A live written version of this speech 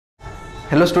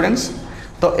Hello students.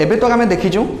 तो एबे तो आम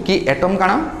देखीचु कि एटम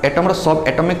काना एटम सब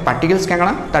एटॉमिक पार्टिकल्स क्या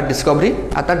काना तार डिस्कवरी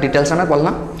आ तार डिटेल्स आम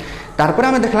पढ़ला। तारपर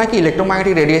आम देखला कि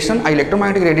इलेक्ट्रोमैग्नेटिक रेडिएशन आ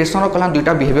इलेक्ट्रोमैग्नेटिक रेडिएशन कहला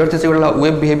दुईटा बिहेवियर से गोटे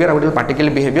वेव बिहेवियर आ गोटे पार्टिकल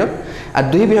बिहेवियर आ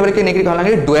दुई बिहेवियर के लेकिन कहला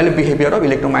कि dual behaviour of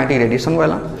electromagnetic radiation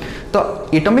कहला। तो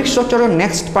एटॉमिक स्ट्रक्चर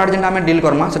नेक्स्ट पार्ट जेन आम डील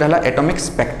करमा से एटॉमिक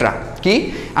स्पेक्ट्रा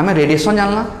कि आम रेडिएशन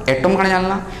जानला एटम काना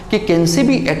जानला कि केनसी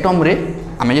भी एटम रे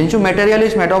आम जानू material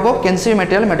is made up of केनसी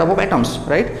material made up of atoms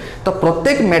right. तो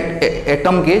प्रत्येक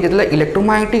एटम के जितने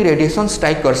इलेक्ट्रोमैग्नेटिक रेडिएशन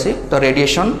स्ट्राइक करसी तो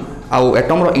रेडिएशन आउ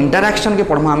एटम रो इंटरैक्शन के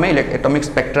पढ़मा आम एटॉमिक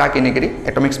स्पेक्ट्रा के नेकरी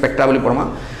एटॉमिक स्पेक्ट्रा बोली पढ़मा।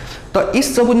 तो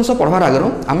इस सब जिन पढ़वार आगे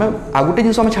आम आ गोटे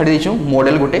जिन छाड़ी देचु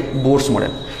मॉडल गोटे बोर्स मॉडल।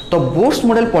 तो बोर्स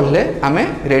मॉडल पढ़ले आम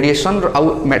रेडिएशन आउ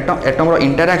एटम रो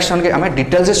इंटरैक्शन के आम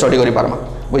डिटेल से स्टडी करि पारमा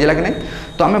बुझला कि नहीं।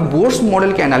 तो आम बोर्स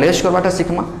मॉडल के एनालाइज करवाटा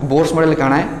सीखमा बोर्स मॉडल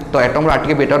काना है तो एटम रो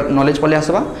आटे बेटर नॉलेज पले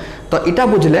आसबा। तो इटा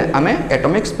बुझले आम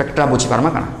एटॉमिक स्पेक्ट्रा बुझी पारमा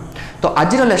काना। तो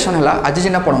आज लेसन है आज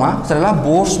जिना पढ़मा से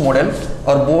बोर्स मॉडल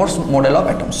और Bohr's model of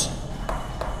atoms.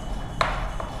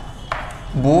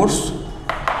 Bohr's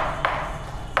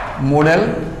model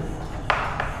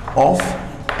of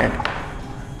atom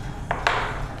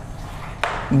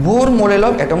Bohr model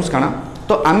of atoms काना।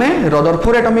 तो आम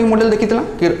रदरफोर्ड एटॉमिक मॉडल देखीला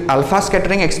कि अल्फा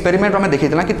स्कैटरिंग एक्सपेरिमेंट में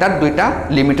देखीला कि तार दुईटा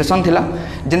लिमिटेशन थिला।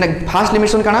 जेन फास्ट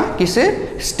लिमिटेशन काना कि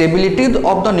से स्टेबिलिटी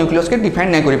ऑफ द न्यूक्लियस के डिफाइन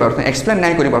नहीं करि पारथो एक्सप्लेन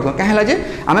नहीं करि पारथो क्या है जे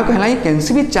आम कहला कि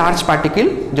केनसी भी चार्ज पार्टिकल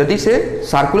जदि से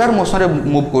सर्कुलर मोशन रे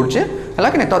मूव करछे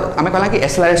है कि नहीं। तो आम कहला कि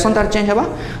एक्सेलरेशन तार चेंज होगा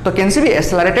तो केनसी भी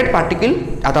एक्सेलरेटेड पार्टिकल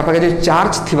आ तार पाखे जो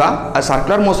चार्ज थिबा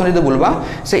सर्कुलर मोशन जो बुलवा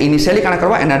से इनिशियली काना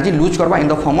करबा एनर्जी लूज करबा in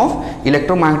the form of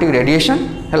electromagnetic radiation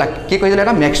है कि कहिदेला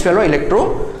एटा मैक्सवेल रो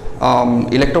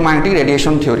इलेक्ट्रोमैग्नेटिक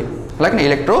रेडिएशन थ्योरी है कि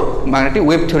इलेक्ट्रोमैग्नेटिक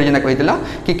वेव थ्योरी जेना कहिदेला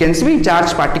कि केनसी भी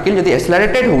चार्ज पार्टिकल जदि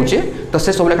एक्सेलरेटेड होचे तो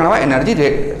से सब काना एनर्जी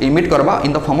इमिट करबा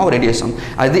in the form of radiation.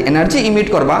 आ यदि एनर्जी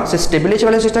इमिट करबा से स्टेबिलिटी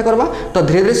वाला चेष्टा करबा तो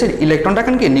धीरे धीरे से इलेक्ट्रॉनटा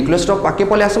कन के न्यूक्लियस रो पाके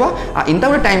पले आसबा आ इन द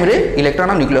टाइम रे इलेक्ट्रॉन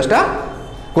आ न्यूक्लियसटा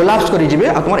कोलैप्स करि जिवे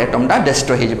आ तुम एटमटा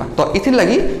डिस्ट्रॉय हो जिबा। तो इथि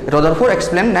लगी रदरफोर्ड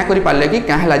एक्सप्लेन ना करि पाले कि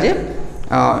क्या है जे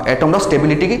एटम रो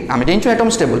स्टेबिलिटी की आम जानछु एटम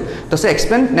स्टेबल तो से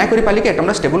एक्सप्लेन ना करि पाले कि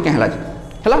एटमटा स्टेबल क्या है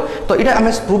है। तो इटा आम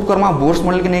प्रूव करमा बोर्स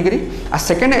मॉडल के नहीं करी। आ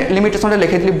सेकेंड लिमिटेशन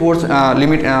लिखी बोर्स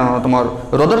लिमिट तुम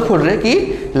रदरफोर्ड रे कि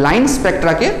लाइन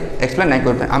स्पेक्ट्रा के एक्सप्लेन नहीं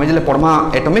करते आम जो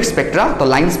पढ़मा एटॉमिक स्पेक्ट्रा तो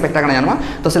लाइन स्पेक्ट्रा का जाना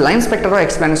तो से लाइन स्पेक्ट्रा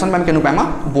एक्सप्लेनेशन में केनु पाइमा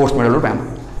बोर्स मॉडल पाइमा।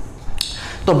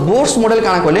 तो बोर्स मॉडल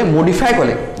काना कले मॉडिफाई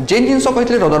कले जेन जिनस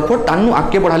कहते रदरफोर्ड तानु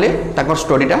आगे बढ़ाले ताकर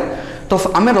स्टोरीटा। तो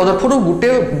आम रदरफोर्ड गोटे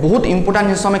बहुत इंपोर्टेंट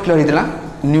जिनस आम क्लियर होता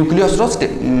न्यूक्लियस रो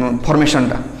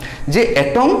फॉर्मेशनटा जे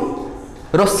एटम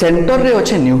रो सेंटर रे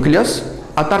अच्छे न्यूक्लियस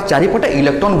आ तार चारिपटे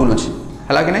इलेक्ट्रॉन बुलुछि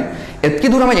है कि नहीं। एतकी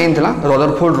दूर आम जानिथिला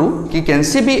रदरफोर्ड रु कि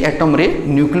केनसी भी एटम रे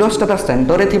न्यूक्लियसटा तार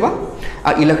सेंटर रे थिबा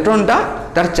आ इलेक्ट्रॉनटा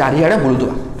तार चारिआडे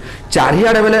बुलुथबा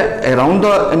चारिआडे बेले अराउंड द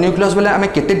न्यूक्लियस बेले आम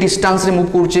केते डिस्टेंस रे मूव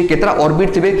करूछि केतरा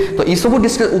ऑर्बिट थिबे तो ई सब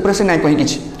डिस्कस ऊपर से नहीं कहि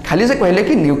किछि खाली से कहले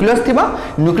कि न्यूक्लियस थिबा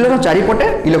न्यूक्लियस रो चारिपटे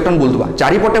इलेक्ट्रॉन बुलुथबा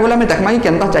चारिपटे बेले आम देखमा कि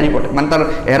केनता चारिपटे माने तार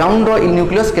अराउंड द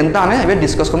न्यूक्लियस केनता आम एबे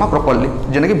डिस्कस करमा प्रॉपर्ली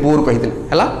जेना कि बोर कहिदिल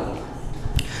हैला।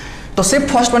 तो से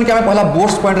फर्स्ट पॉइंट के आम पहला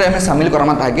बोर्स पॉइंट रे हमें शामिल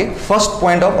करमा ताके फर्स्ट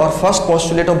पॉइंट ऑफ और first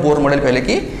postulate of Bohr model कहले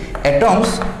कि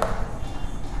atoms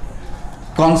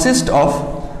consist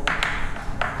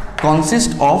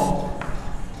of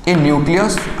A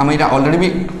nucleus आम इटा ऑलरेडी भी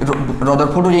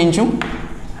रदरफोर्ड रो जानछु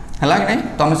हैला कि नहीं।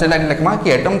 तो हम से लिखमा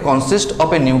कि atom consist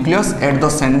of A nucleus at the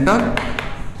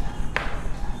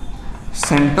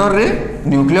centre रे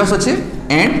न्यूक्लियस अच्छे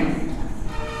एंड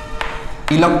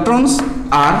इलेक्ट्रॉन्स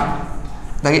आर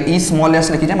देखिए ई स्मॉल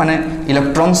एस लिखी जाए माने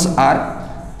इलेक्ट्रॉन्स आर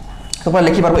तो पूरा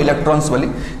लिखी पार्बो इलेक्ट्रॉन्स बोली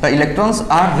तो electrons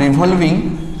are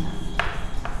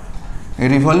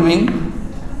revolving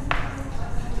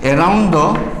around the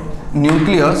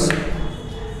nucleus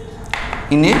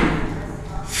in a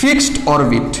fixed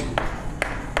orbit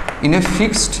in a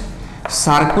fixed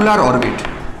circular orbit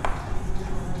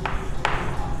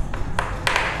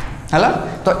हैला।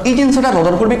 तो ई जिनसटा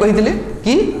रदरफोर्ड भी कहिथिले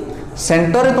कि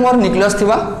सेंटर रे तुमार न्यूक्लियस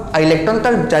थिबा आ इलेक्ट्रॉन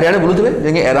तार चारिआडे बुलुथिबे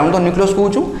जेके अराउंड द न्यूक्लियस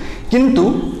कहूछु किंतु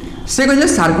से कहिजे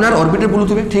सर्कुलर ऑर्बिट रे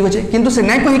बुलुथिबे ठीक अछि किंतु से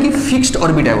नै कहि कि फिक्स्ड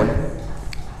ऑर्बिट है बोले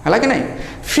हैला कि नै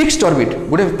फिक्स्ड ऑर्बिट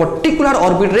गोटे पर्टिकुलर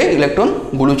ऑर्बिट रे इलेक्ट्रॉन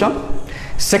बुलुछन।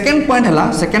 सेकेंड पॉइंट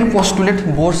है सेकेंड पोस्टुलेट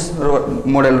बोर्स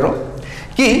मॉडल रो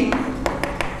कि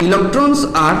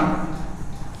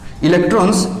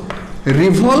electrons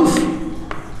revolve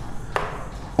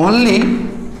only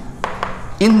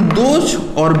in those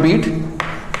orbit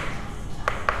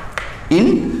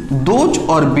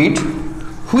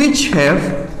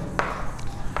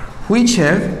which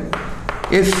have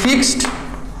a fixed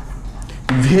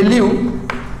value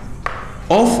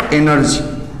of energy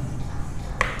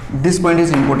this point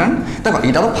is important देखो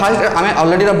इटा तो फास्ट आम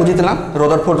ऑलरेडी बुझीला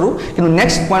रदरफोर्ड रु कि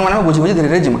नेक्स्ट पॉइंट मैंने बुझी बुझी धीरे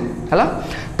धीरे जिमा है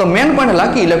तो मेन पॉइंट है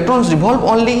कि electrons revolve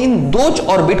only in those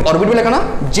orbit orbit बोले कना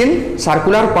जिन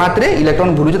सर्कुलर पाथ रे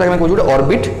इलेक्ट्रॉन घुरुचे ताके कहू जे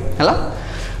ऑर्बिट है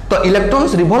तो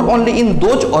electrons revolve only in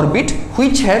those orbit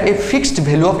which have a fixed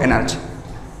value of energy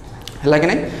है कि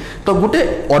नहीं तो गोटे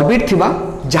ऑर्बिट थिबा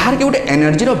जहार के गोटे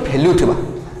एनर्जी रो वैल्यू थिबा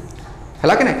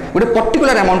है कि नहीं गोटे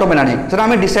पर्टिकुलर अमाउंट ऑफ एनर्जी सेटा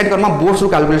हमें डिसाइड करमा बोर्ड्स रु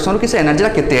कैलकुलेशन कि से एनर्जी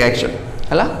केते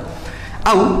एक्चुअल है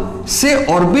आउ से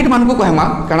ऑर्बिट मान को कहमा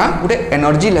कना गोटे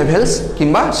एनर्जी लेवल्स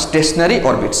किंबा स्टेशनरी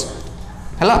ऑर्बिट्स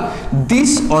है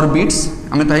दिस ऑर्बिट्स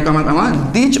हमें ताई कहमा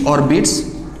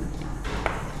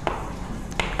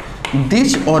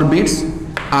these orbits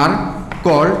are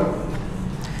called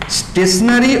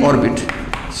stationary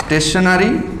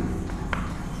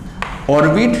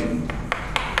orbit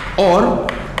or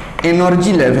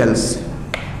energy levels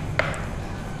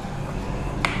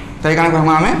तो क्या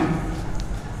कहमा हमें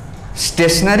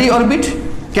स्टेशनरी ऑर्बिट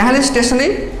क्या है स्टेशनरी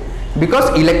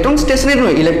बिकॉज इलेक्ट्रॉन स्टेशनरी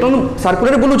नुहे इलेक्ट्रॉन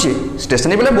सर्कुलर बुलूचे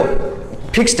स्टेशनरी बेले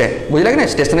फिक्स्ड है बुझला कि ना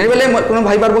स्टेशनरी बेले कोन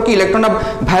भाई पारबो कि इलेक्ट्रॉन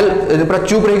भाल पूरा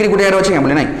चुप रही गुटे यार अछि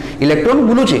बोले नहीं इलेक्ट्रॉन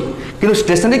बुलूचे किंतु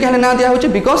स्टेशनरी क्या ना दिया होचे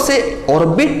बिकॉज से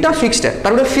ऑर्बिट टा फिक्स्ड है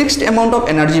तार फिक्स्ड अमाउंट ऑफ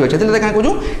एनर्जी होचे तले क्या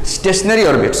कहू स्टेशनरी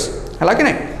ऑर्बिट्स है कि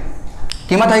नहीं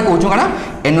किमा ताई कहू कना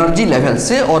एनर्जी लेवल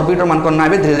से ऑर्बिट मान करना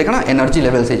धीरे धीरे कना एनर्जी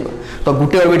लेवल से तो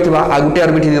गुटे ऑर्बिट थिबा आ गुटे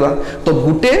ऑर्बिट थिबा तो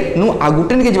गुटे नु आ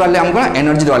गुटे के जिवाले हम कना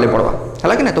एनर्जी देवाले पड़वा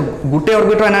है कि नहीं तो गुटे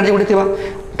ऑर्बिट रो एनर्जी गुटे थिबा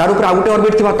तार ऊपर आ गुटे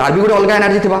ऑर्बिट थिबा तार भी गुटे अलग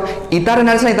एनर्जी थिबा इतार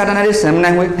एनर्जी इतार एनर्जी सेम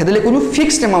नहीं होय हेतले कोनु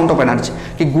फिक्स्ड अमाउंट ऑफ एनर्जी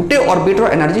कि गुटे ऑर्बिट रो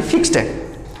एनर्जी फिक्स्ड है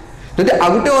यदि आ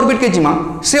गुटे ऑर्बिट के जिमा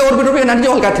से ऑर्बिट रो एनर्जी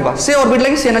अलग थिबा से ऑर्बिट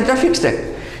लागि से एनर्जी फिक्स्ड है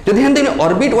यदि हम दिन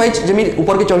ऑर्बिट वाइज जमी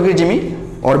ऊपर के चल के जिमी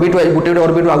ऑर्बिट वाइज गुटे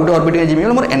ऑर्बिट आ गुटे ऑर्बिट के जिमी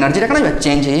मोर एनर्जी रा कना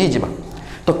चेंज हे जिबा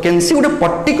तो कैंसी गोटे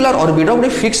पर्टिकुलर ऑर्बिट गोटे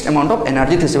फिक्स्ड अमाउंट ऑफ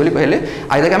एनर्जी थी बोली कहले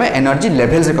आइ तक आम एनर्जी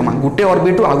लेवल से कमा गुटे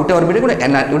ऑर्बिट आ गुटे ऑर्बिट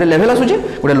गोटे लेवल आसूचे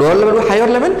गोटे लोअर लेवल हायर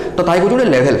लेवल तो ताई गोटे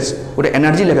लेवल्स गोटे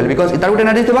एनर्जी लेवल बिकॉज इतार गोटे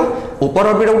एनर्जी थिबा ऊपर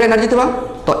ऑर्बिट गोटे एनर्जी थिबा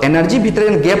तो एनर्जी भितर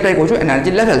गैप टाइप कहू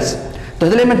एनर्जी लेवल्स तो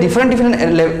इसलिए मैं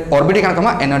डिफरेंट ऑर्बिट का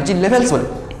कमा एनर्जी लेवल्स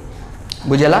बोले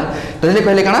बुझेला तो इसलिए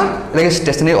कहले काना लाइक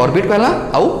स्टेशनरी ऑर्बिट कहला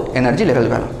आउ एनर्जी लेवल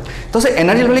कहला तो से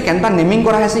एनर्जी लेवल केनता नेमिंग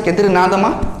करा हैसी केते ना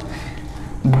दमा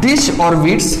these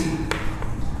orbits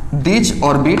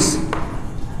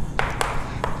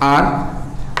are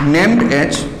named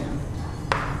as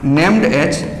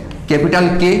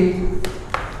capital K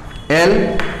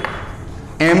L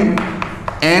M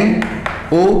N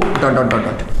O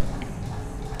dot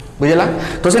बुझेला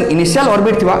तो से इनिशियल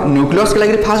ऑर्बिट थिबा न्यूक्लियस के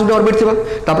लागि फर्स्ट ऑर्बिट थिबा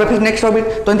तापर फिर नेक्स्ट ऑर्बिट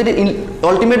तो एंती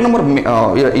ultimate number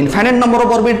infinite number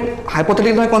of orbit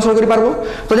hypothetical consider करि पारबो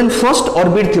तो जेन फर्स्ट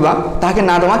ऑर्बिट थिबा ताके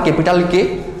ना दमा कैपिटल के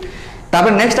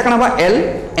तापर नेक्स्ट कना बा L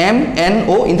M N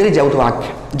O इंतरी जाउथबा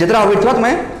जेतरा orbit थिबा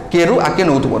तमे के रु आके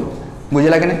नउथबो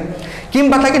बुझेला कि नै किम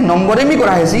बाता के नंबर में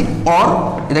करा हैसी और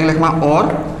इदे लिखमा और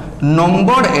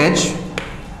numbered as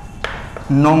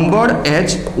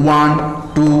 1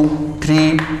 2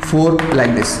 3 4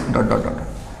 like this dot dot dot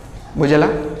बुझेला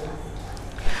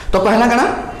तो कहला कना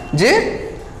जे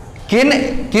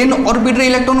केन ऑर्बिट रे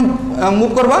इलेक्ट्रॉन मूव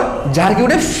करबा जार के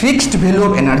गोटे फिक्स्ड वैल्यू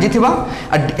ऑफ एनर्जी थिबा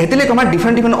एतले कमा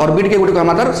डिफरेंट ऑर्बिट के गोटे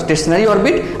कमा तार स्टेशनरी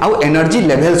ऑर्बिट आ एनर्जी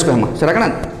लेवल्स कहमा सेरा कना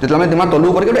जेतला में दिमा तलु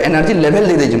ऊपर के गोटे एनर्जी लेवल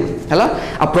दे देजिम हला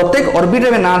आ प्रत्येक ऑर्बिट रे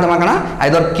ना दमा कना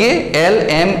आइदर के एल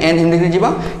एम एन हिंदी के जिबा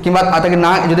किबा आता के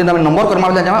ना जदि तमे नंबर करमा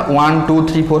जामा 1 2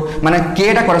 3 4 माने के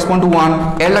टा करेस्पोंड टू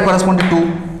 1 एल टा करेस्पोंड टू 2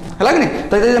 हला कि नै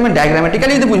तो यदि हम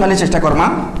डायग्रामेटिकली यदि बुझाले चेष्टा करमा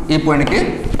ए पॉइंट के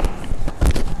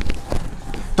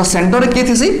तो सेंटर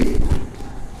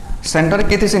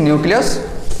के थी न्यूक्लियस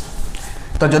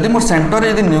तो जदि मोर सेंटर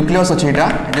यदि न्यूक्लियस अच्छे एटा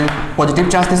पॉजिटिव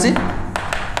चार्ज थी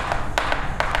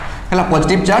है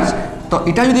पॉजिटिव चार्ज तो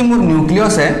इटा यदि मोर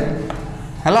न्यूक्लियस है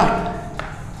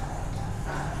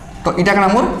तो इटा कना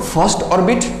मोर फर्स्ट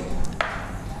ऑर्बिट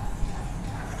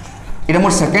इटा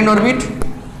मोर सेकंड ऑर्बिट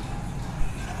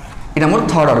इटा मोर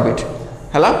थर्ड ऑर्बिट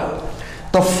है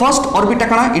तो फर्स्ट ऑर्बिट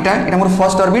कना इटा मोर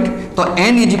फर्स्ट ऑर्बिट तो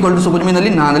n is equal to suppose मैं दली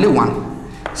ना दली 1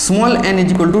 small n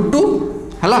is equal to 2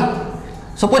 हला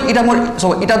सपोज इटा मोर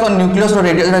इटा तो न्यूक्लियस रो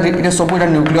रेडियस इटा सपोज इटा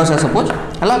न्यूक्लियस है सपोज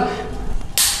हला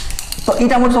तो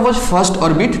इटा मोर सपोज फर्स्ट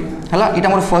ऑर्बिट हला इटा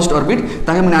मोर फर्स्ट ऑर्बिट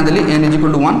ताके मैं ना दली n इज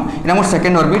इक्वल टू 1 इटा मोर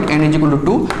second orbit n is equal to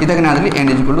 2 इटा के ना दली n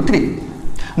is equal to 3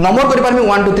 number करि पार में 1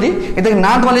 2 3 इटा के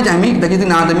ना दवाले जामी इटा के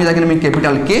ना दमी इटा के मैं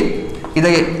कैपिटल k इटा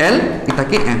के l इटा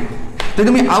के n तो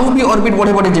तुम आउ भी ऑर्बिट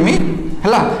बढ़े बढ़े जिमी है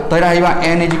तो यहाँ आइबा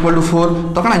n इज इक्वल टू 4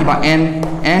 तो कना जिबा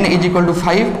n इज इक्वल टू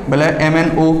 5 बेले m n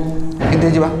o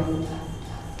इते जिबा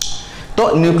तो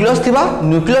न्यूक्लियस थिबा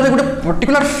न्यूक्लियस गोटे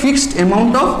पर्टिकुलर फिक्स्ड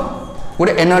अमाउंट ऑफ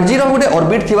गोटे एनर्जी रो गोटे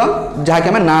ऑर्बिट थिबा जहा के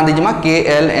हमें ना देजिमा के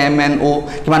एल एम एन ओ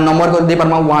कि नंबर कर दे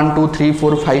परमा 1 2 3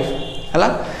 4 5 हला।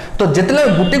 तो जितले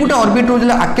गुटे गुटे ऑर्बिट रो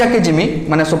जले आके आके जिमी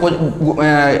माने suppose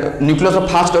nucleus of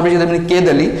first orbit जदि के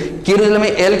देली के रो जले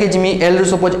मैं एल के जिमी एल रो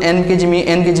सपोज एन के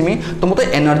जिमी तो मते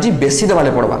एनर्जी बेसी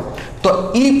देवाले पड़बा।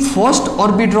 तो ई फर्स्ट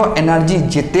ऑर्बिट रो एनर्जी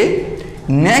जेते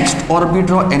नेक्स्ट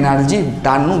ऑर्बिट रो एनर्जी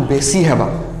दानु बेसी हेबा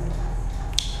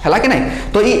हला कि नहीं।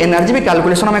 तो ई एनर्जी भी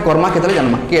कैलकुलेशन हमें करमा केतले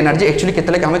जानमा कि एनर्जी एक्चुअली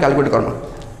केतले का हमें कैलकुलेट करमा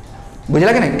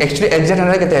बुझला कि नहीं एक्चुअली एग्जैक्ट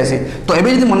एनर्जी केते आसी। तो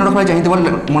एबे जदि मन रखबा चाहिए तो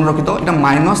मन रखि तो एटा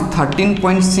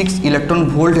 -13.6 इलेक्ट्रॉन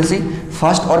वोल्ट हेसी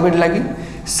फर्स्ट ऑर्बिट लागी।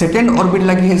 सेकंड ऑर्बिट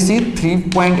लागी हेसी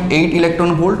 3.8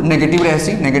 इलेक्ट्रॉन वोल्ट नेगेटिव रे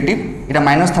हेसी नेगेटिव एटा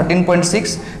 -13.6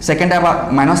 सेकंड आबा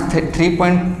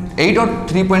 -3.8 और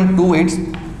 3.28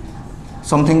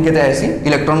 समथिंग केते आसी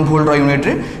इलेक्ट्रॉन वोल्ट रो यूनिट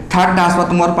रे। थर्ड टा आसबा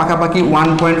तुमर पाखा पाखी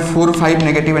 1.45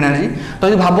 नेगेटिव एनर्जी। तो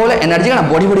जदि भाबो बोले एनर्जी ना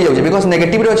बढ़ी बढ़ी जाउछे बिकॉज़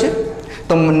नेगेटिव रे अछि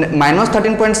तो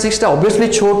 -13.6 टा ऑब्वियसली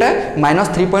छोटा है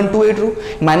 -3.28 रू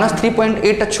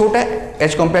 -3.8 टा छोटा है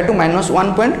एज कंपेयर टू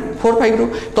 -1.45 रू।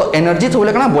 तो एनर्जी तो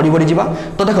बोले कना बढ़ी बढ़ी जीवा।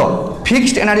 तो देखो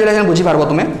फिक्स्ड एनर्जी लेकिन बुझी पारबो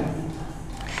तुमे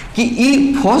कि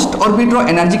ई फर्स्ट ऑर्बिट रो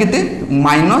एनर्जी केते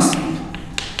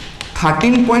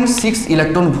 -13.6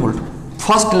 electron volt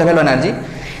first level energy.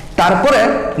 तारपरे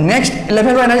नेक्स्ट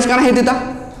लेवल एनर्जी काना हेतिता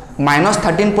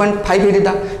 -13.5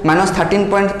 हेतिता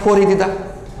 -13.4 हेतिता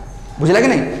बुझला कि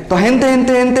नहीं। तो हेनते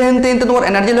हेनते हेनते हेनते हेनते तुम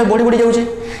एनर्जी लेवल बढ़ी बढ़ी जाउछे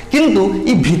किंतु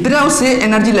ई भितरे आ से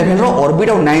एनर्जी लेवल रो ऑर्बिट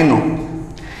आ नाइ नो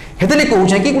हेतले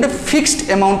कहउछे कि गुटे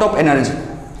fixed amount of energy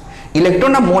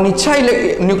electron ना मन इच्छा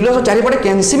न्यूक्लियस चारि पटे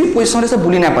केनसी भी पोजीशन रे से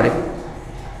बुली ना पारे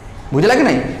बुझला कि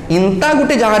नहीं। इंता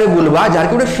गुटे जगह रे बुलबा जार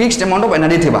के गुटे फिक्स्ड अमाउंट ऑफ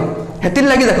एनर्जी थिबा हेतिल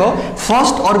लागि देखो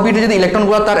फर्स्ट ऑर्बिट रे जदि इलेक्ट्रॉन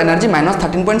बुला तार एनर्जी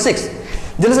 -13.6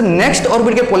 जैसे से नेक्स्ट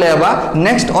ऑर्बिट के पोलेबा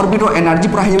नेक्स्ट ऑर्बिट रो एनर्जी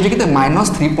पूरा हो जाउछे किते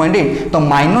 -3.8 तो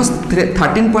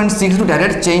 -13.6 टू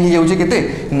डायरेक्ट चेंज हो जाउछे किते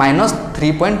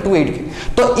 -3.28 के।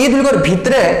 तो ई दुलकर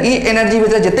भितरे ई एनर्जी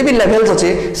भितरे जते भी लेवल्स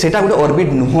अछि सेटा गुटे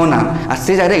ऑर्बिट नुहो ना आ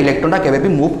से जाय रे इलेक्ट्रॉन टा केबे भी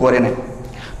मूव करे ना।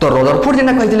 तो रदरफोर्ड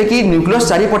जेना कहितले कि न्यूक्लियस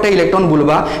चारि पटे इलेक्ट्रॉन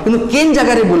बुलबा किंतु केन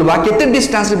जगह रे बुलबा केते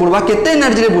डिस्टेंस रे बुलबा केते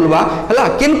एनर्जी रे बुलबा हला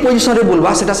केन पोजीशन रे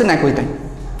बुलबा सेटा से ना कहितै।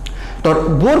 तो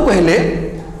बोर कहले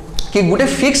कि गुटे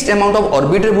फिक्स्ड अमाउंट ऑफ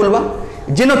ऑर्बिट रे बुलबा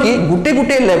जेनो कि गुटे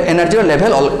गुटे एनर्जी रो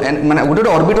लेवल माने गुटे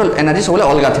ऑर्बिटल एनर्जी सबले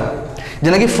अलगा थि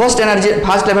जेना कि first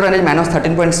level energy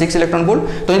 -13.6 electron volt.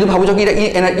 तो यदि भाबुछ कि ई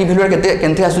एनर्जी वैल्यू केते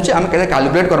केनथे आसुची हम केते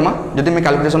कैलकुलेट करमा जदि मैं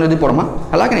कैलकुलेशन यदि पढमा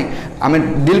हला कि नहीं हम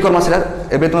डील करमा सेटा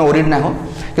एबे तुम ओरिड ना हो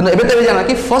किंतु एबे तबे जाना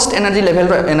कि फर्स्ट एनर्जी लेवल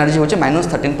रो एनर्जी होचे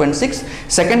 -13.6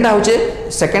 सेकंड टा होचे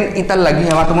सेकंड इता लागि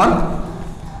हवा तुमर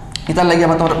इतार लगी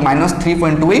अब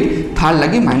 -3.28 थर्ड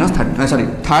लगी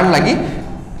थर्ड लगी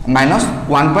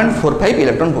 -1.45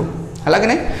 इलेक्ट्रॉन वोल्ट है कि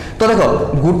नहीं। तो देखो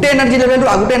गुटे एनर्जी लेवल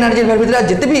आ गुटे एनर्जी लेवल भीतर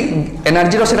जिते भी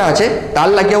एनर्जी रो सेटा আছে तार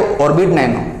लगे ऑर्बिट नाइ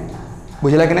न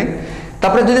बुझला कि नहीं।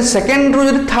 तापर जदि सेकंड रो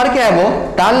जदि थर्ड के आबो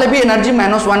तार ले भी एनर्जी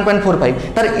 -1.45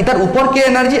 तार इतार ऊपर के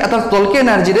एनर्जी आ तार तल के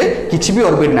एनर्जी रे किछि भी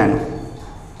ऑर्बिट नाइ न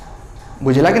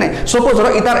बुझला कि नहीं। सपोज रो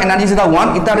इतार एनर्जी सीधा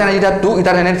 1 इतार एनर्जी सीधा 2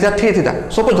 इतार एनर्जी सीधा 3 सीधा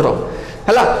सपोज रो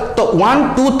हला। तो 1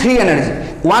 2 3 एनर्जी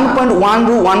 1.1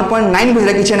 रु 1.9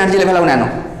 भितर किछि एनर्जी लेवल आ नानो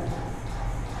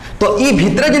तो ई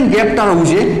भितरे जेन गैप ता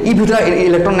रहउजे ई भितरे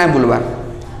इलेक्ट्रॉन ना बुलबा।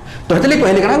 तो हेतले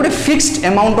कहले कना गुटे फिक्स्ड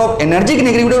अमाउंट ऑफ एनर्जी के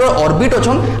नेगेटिव ऑर्बिट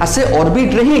अछन आ से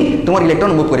ऑर्बिट रे ही तुमर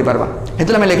इलेक्ट्रॉन मूव करि पारबा।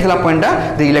 हेतले मैं लिखला point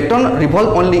the electron revolve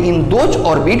only in those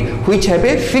orbit which have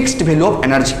a fixed value of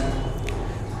energy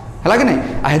हला कि नहीं।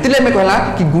 आ हेतले मैं कहला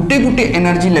कि गुटे गुटे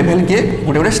एनर्जी लेवल के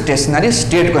गुटे गुटे स्टेशनरी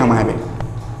स्टेट को हम आबे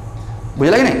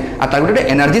बुझला कि नहीं। आ तार गुटे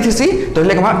एनर्जी थिसी तो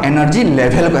हेले कमा एनर्जी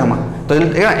लेवल को हम तो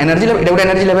energy level Ida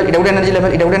energy level Ida energy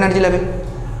level Ida energy level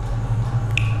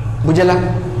बुझला।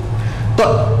 तो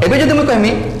एबे जदि मैं कहमी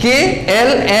के एल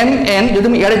एम एन जदि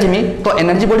मैं यारे जिमी तो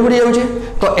एनर्जी बढ़ी बढ़ी जाउछे।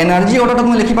 तो एनर्जी ऑर्डर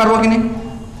तुम लिखि पारबो कि नहीं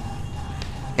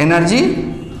energy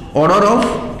order of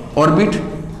orbit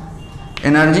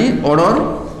energy order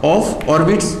of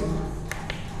orbits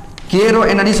के रो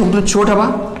एनर्जी सबसे छोट हवा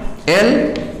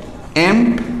L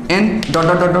M N dot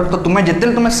dot dot तो तुम्हें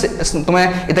जितने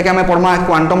तुम्हें इते क्या मैं पढ़मा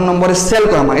क्वांटम नंबर सेल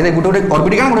कहमा इते गुटे गुटे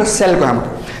ऑर्बिट का गुटे सेल कहमा।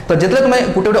 तो जितने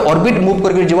तुम्हें गुटे गुटे ऑर्बिट मूव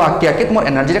करके जीवा आके आके तुम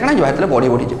एनर्जी कना जीवा हेतले बढ़ी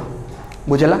बढ़ी जीवा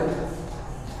बुझला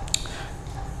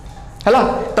हला।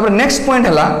 तब नेक्स्ट पॉइंट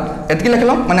हला एतकी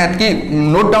लिखलो माने एतकी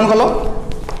नोट डाउन कलो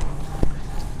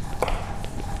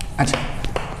अच्छा।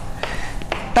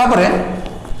 तापरे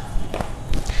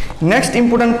नेक्स्ट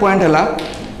इंपोर्टेंट पॉइंट हला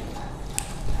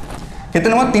केते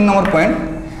नंबर 3 नंबर पॉइंट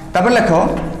तापर लिखो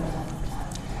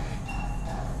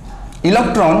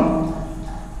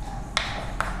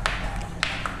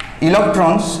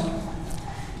electrons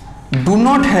do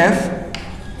not have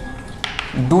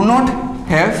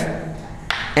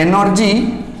energy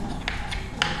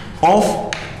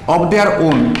of their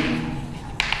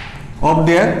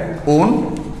own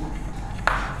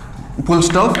full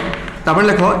stop तापर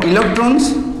लिखो electrons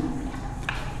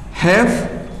have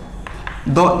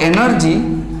the energy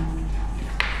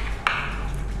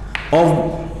of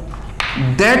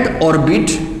that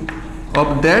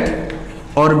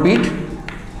orbit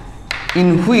in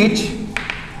which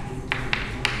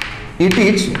it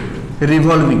is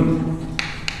revolving।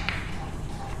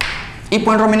 ये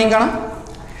पॉइंट मीनिंग काना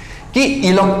कि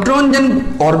इलेक्ट्रॉन जन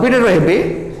ऑर्बिट रहे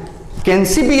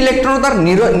कैंसी भी इलेक्ट्रॉन तार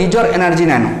निजर एनर्जी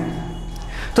नाइन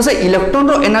तो से इलेक्ट्रॉन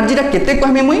रो एनर्जी टा केते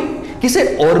कहमी मुई कि से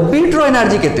ऑर्बिट रो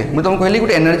एनर्जी केते मुई तुम कहली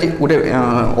गुटे energy Gute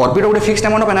orbit Gute fixed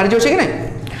amount of energy होचे कि नहीं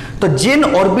तो जेन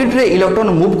ऑर्बिट रे इलेक्ट्रॉन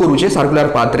मूव करूचे सर्कुलर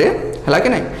पाथ रे हला कि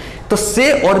नहीं तो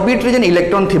से ऑर्बिट रे जेन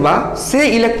इलेक्ट्रॉन थिबा से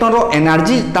इलेक्ट्रॉन रो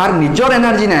एनर्जी तार निजर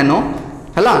एनर्जी नाइन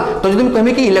हला तो जदि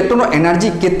कहमी कि इलेक्ट्रॉन रो एनर्जी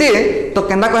केते तो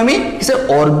केंदा कहमी कि से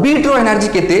ऑर्बिट रो एनर्जी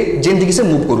केते जेन दिगी से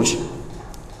मूव करूछ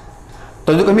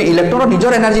तो जदि कहमी इलेक्ट्रॉन रो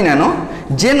निजर एनर्जी नानो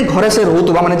जेन घरे से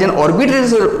रहउतबा माने जेन ऑर्बिट रे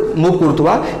से मूव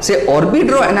करतबा से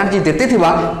ऑर्बिट रो एनर्जी देते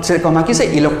थिबा से कहमा कि से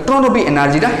इलेक्ट्रॉन रो भी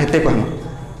एनर्जी रा हेते कहमा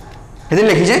हेते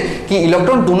लिखि जे कि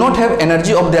electron do not have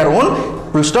energy of their own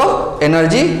full stop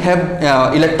energy have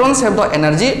electrons have the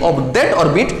energy of that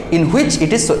orbit in which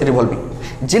it is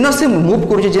revolving जेन से मूव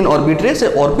करूचे जेन ऑर्बिट रे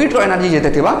से ऑर्बिट रो एनर्जी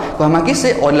जेते थिबा कहमा कि से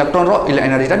इलेक्ट्रॉन रो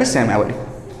एनर्जी टा भी सेम है बोली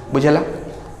बुझला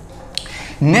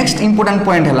नेक्स्ट इंपोर्टेंट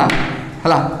पॉइंट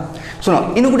हला सुनो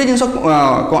इन गोटे जिनस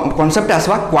कॉन्सेप्ट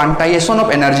आसवा क्वांटाइजेशन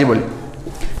ऑफ एनर्जी बोली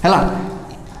हला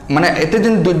माने एते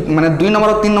दिन माने 2 नंबर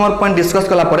और 3 नंबर पॉइंट डिस्कस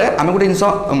कला परे आमे गोटे जिनस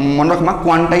मन रखमा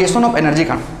क्वांटाइजेशन ऑफ एनर्जी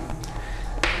का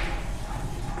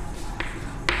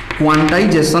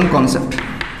क्वांटाइजेशन कॉन्सेप्ट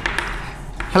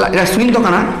हला एरा स्विंग तो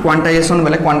काना क्वांटाइजेशन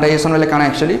बेले काना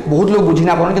एक्चुअली बहुत लोग बुझी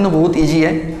ना पारन किंतु बहुत इजी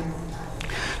है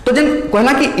तो जेन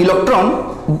कहला कि इलेक्ट्रॉन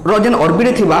रो जेन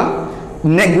ऑर्बिट थिबा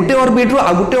ने गुटे ऑर्बिट रो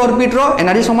आ गुटे ऑर्बिट रो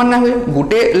एनर्जी समान ना होय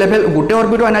गुटे लेवल गुटे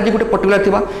ऑर्बिट रो एनर्जी गुटे पर्टिकुलर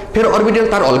थिबा फिर ऑर्बिटल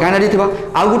तार अलगा एनर्जी थिबा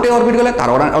आ गुटे ऑर्बिट गले तार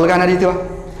अलगा एनर्जी थिबा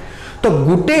तो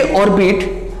गुटे ऑर्बिट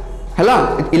हला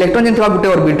इलेक्ट्रॉन जेन थिबा गुटे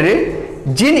ऑर्बिट रे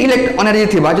जिन इलेक्ट्रॉन एनर्जी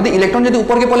थिबा जदी इलेक्ट्रॉन जदी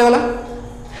ऊपर के पले वाला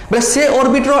बले से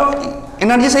ऑर्बिट रो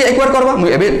एनर्जी से एक्वायर करबा मु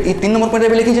एबे 3 नंबर पॉइंट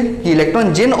रे लिखि जे कि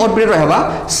इलेक्ट्रॉन जेन ऑर्बिट रहबा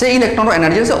से इलेक्ट्रॉन रो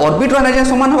एनर्जी से ऑर्बिट रो एनर्जी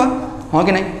समान होबा हां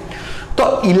कि नहीं तो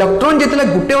इलेक्ट्रॉन जेतले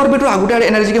गुटे ऑर्बिट रो आगुटे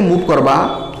एनर्जी के मूव करबा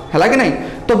हला कि नहीं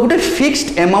तो गुटे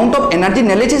फिक्स्ड अमाउंट ऑफ एनर्जी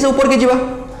नेले से ऊपर के जीवा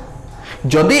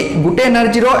जदी गुटे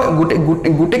एनर्जी रो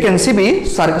गुटे कैंसी भी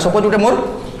सपोज गुटे मोर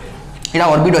इरा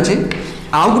ऑर्बिट अछि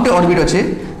आ गुटे ऑर्बिट अछि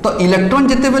तो इलेक्ट्रॉन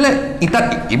जेते बेले इता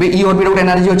एबे ई ऑर्बिट गुटे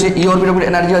एनर्जी अछि ई ऑर्बिट गुटे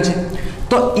एनर्जी अछि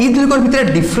तो ई दुकर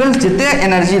भितर डिफरेंस जेते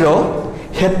एनर्जी रो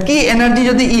हेतकी एनर्जी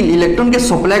जदी ई इलेक्ट्रॉन के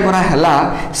सप्लाई करा हला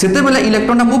सेते बेले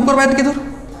इलेक्ट्रॉन ना मूव करबा के दूर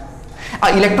आ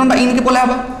इलेक्ट्रॉन टा इनके पले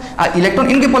आबा आ इलेक्ट्रॉन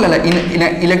इनके पले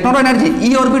इलेक्ट्रॉन रो एनर्जी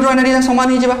ई ऑर्बिट रो एनर्जी समान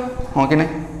ही जेबा हां कि नहीं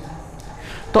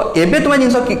तो एबे तुम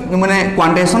जिनस माने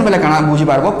क्वांटाइजेशन बेले काना बुझी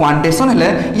पारबो क्वांटाइजेशन हेले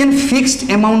जेन फिक्स्ड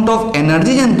अमाउंट ऑफ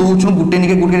एनर्जी जेन दोछु गुटे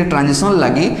निके गुटे ट्रांजिशन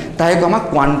लागि ताहे कमा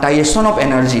क्वांटाइजेशन ऑफ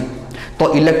एनर्जी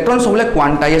तो इलेक्ट्रॉन सबले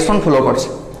क्वांटाइजेशन फॉलो करछ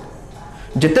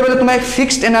जेते बेले तुम एक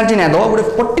फिक्स्ड एनर्जी ने दो गुटे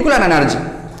पर्टिकुलर एनर्जी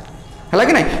हला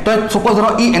कि नहीं तो सपोज धरो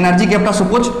ई एनर्जी गैपटा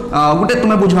सपोज गुटे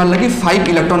तुम बुझवार लगी 5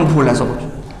 इलेक्ट्रॉन वोल्ट है सपोज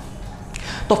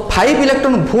तो 5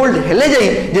 इलेक्ट्रॉन वोल्ट हेले जाई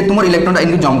जे तुम इलेक्ट्रॉन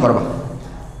इनके जंप करबा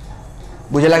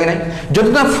बुझला कि नहीं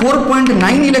जब तुम 4.9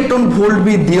 इलेक्ट्रॉन वोल्ट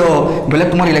भी दियो बेले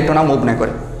तुम इलेक्ट्रॉन मूव नहीं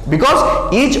करे because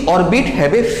each orbit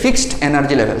have a fixed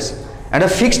energy levels at a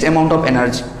fixed amount of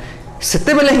energy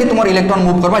सेते बेले ही तुम इलेक्ट्रॉन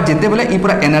मूव करबा जेते बेले ई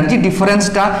पूरा एनर्जी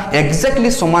डिफरेंस टा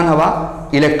एग्जैक्टली समान हवा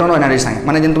इलेक्ट्रॉन और एनर्जी संगे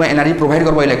माने जेन तुम एनर्जी प्रोवाइड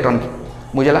करबो इलेक्ट्रॉन की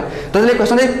बुझला तो ये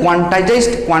क्वेश्चन है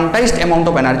quantized amount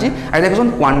of energy I question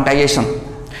quantization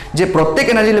जे प्रत्येक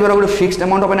एनर्जी लेवल गोटे फिक्स्ड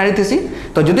अमाउंट ऑफ एनर्जी थी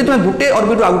तो जदि तुम गुटे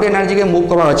ऑर्बिट आ गुटे एनर्जी के मूव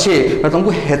करबार अच्छे तो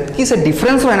तुमको हेतकी से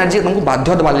डिफरेंस ऑफ एनर्जी तुमको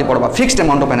बाध्य देबा पड़बा फिक्स्ड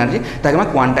अमाउंट ऑफ एनर्जी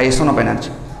ताकि क्वांटाइजेशन ऑफ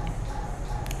एनर्जी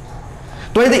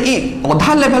तो यदि ई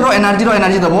आधा लेवल रो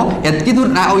एनर्जी दबो एतकी दूर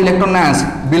ना इलेक्ट्रॉन ना आसे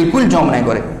बिल्कुल जंप नहीं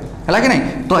करे हला कि नहीं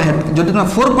तो जदि तुम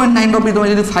 4.9 रो भी तुम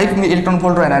यदि 5 इलेक्ट्रॉन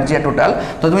वोल्ट रो एनर्जी है टोटल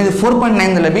तो तुम यदि 4.9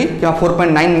 देले भी या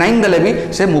 4.99 देले भी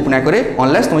से मूव नहीं करे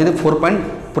अनलेस तुम यदि 4.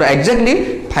 पूरा एक्जेक्टली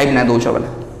 5 ना दोछ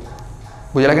वाला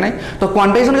बुझला कि नहीं तो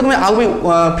क्वांटाइजेशन के तुम आउ भी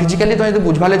फिजिकली तुम यदि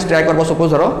बुझवाले ट्राई करबो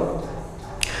सपोज धरो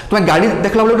तुम गाड़ी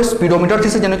देखला बोले स्पीडोमीटर थी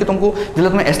से जने कि तुमको जले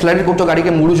तुम एक्सेलरेट करछो गाड़ी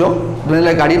के मुड़ुछो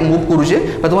जने गाड़ी मूव करूछे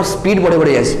पर तुम्हार स्पीड बढ़े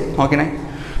बढ़े आसी हां कि नहीं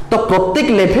तो प्रत्येक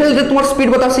लेवल रे तुम्हार स्पीड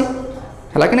बतासी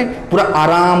है कि नहीं पूरा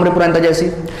आराम रे पूरा एंता जैसी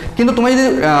किंतु तुम्हें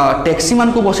यदि टैक्सी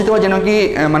मान को बसी जेन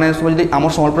कि माने समझ आम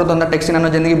सम्बलपुर तो टैक्सी नान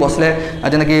जेन कि बसले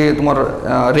जेन कि तुम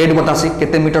रेट बतासी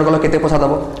केते मीटर गल केते पैसा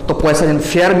दब तो पैसा जेन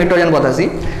फेयर मीटर जेन बतासी है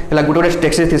गोटे गोटे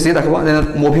टैक्सी थी देखो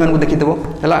मुवी मान को देखी है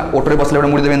ऑटो बसले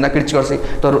गोटे मुड़ी देवे किच करसी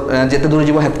तो जिते दूर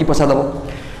जीव हेतकी पैसा दब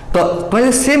तो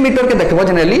तुम से मीटर के देखो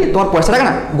जेनेली तुम पैसा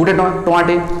क्या गोटे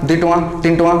टमाटे 2 टଙ୍କା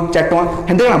 3 टଙ୍କା 4 टଙ୍କା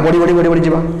हेंते क्या बढ़ी बढ़ी बढ़ी बढ़ी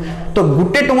जा तो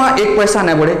गोटे टଙ୍କା 1 पैसा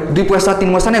नहीं बढ़े 2 पैसा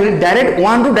 3 पैसा नहीं डायरेक्ट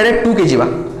 1 रू डायरेक्ट 2 के जीवा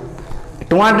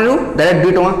टमाटे रू डायरेक्ट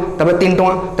 2 टଙ୍କା तब 3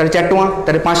 टଙ୍କା तब 4 टଙ୍କା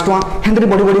तब 5 टଙ୍କା हेंते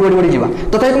बढ़ी बढ़ी बढ़ी बढ़ी जीवा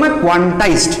तो तुम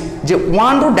क्वांटाइज्ड जे 1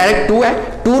 रू डायरेक्ट 2 है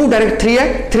 2 रू डायरेक्ट 3 है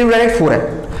 3 रू डायरेक्ट 4 है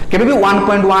केबे भी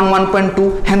 1.1 1.2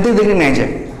 हेंते देखि नहीं जाए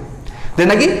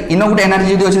देना कि इन गोटे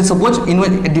एनर्जी जो अच्छे सपोज इन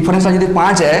डिफरेंस जो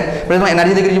 5 है तुम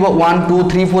एनर्जी देखिए 1 2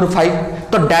 3 4 5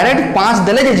 तो डायरेक्ट 5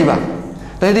 देले जे जीवा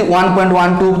तो यदि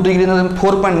 1.12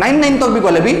 4.99 तक भी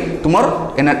गले भी तुम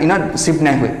इन शिफ्ट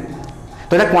नहीं हुए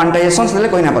तो ये क्वांटाइजेशन से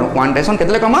कही ना पार क्वांटाइजेशन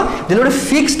केतले कमा जे गोटे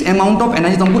फिक्स्ड अमाउंट ऑफ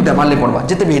एनर्जी तुमको देवार पड़वा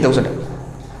जिते भी होता है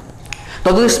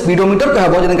तो जो स्पीडोमीटर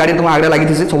कहब जो गाड़ी तुम आगे लगी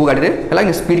थी सब गाड़ी है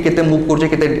स्पीड केते मूव कर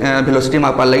वेलोसिटी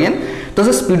मापार लगे तो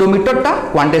से स्पीडोमीटरटा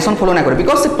क्वांटाइजेशन फॉलो ना करे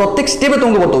बिकज से प्रत्येक स्टेप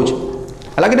तुमको बताऊँ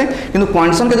है कि नहीं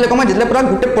क्वांटिशन के कमा जितने पूरा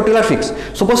गोटे पर्टिकुलर फिक्स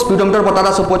सपोज स्पीडोमीटर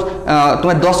बताता सपोज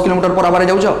तुम्हें 10 किलोमीटर पर आवर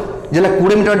जाऊँ जिले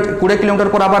 20 किलोमीटर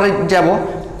पर आवर जाब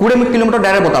 20 किलोमीटर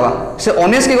डायरेक्ट बतावा से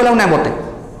 19 के गला ना बते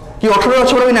कि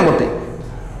 18 भी ना बते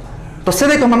तो से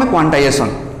देख हमें क्वांटाइजेशन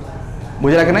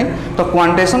बुझला कि नहीं तो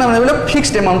क्वांटाइजेशन बोले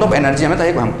फिक्स्ड अमाउंट ऑफ एनर्जी हमें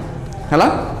ताकि कहम है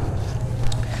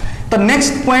तो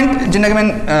नेक्स्ट पॉइंट जिनके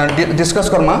मैं डिस्कस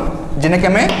करमा जिनके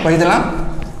हमें कहीदेला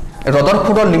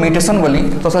रदरफोर्ड लिमिटेशन बोली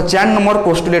तो सर 4 नंबर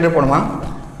पोस्टुलेट पढ़वा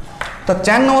तो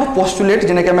 4 नंबर पोस्टुलेट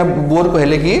जिनके हमें बोर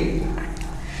कहले कि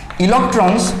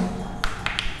electrons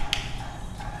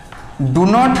do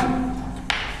not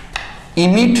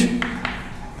emit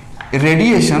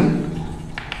radiation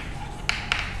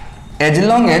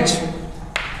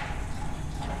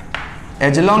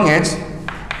as long as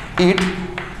it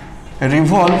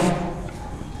revolve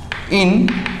in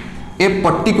a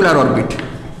particular orbit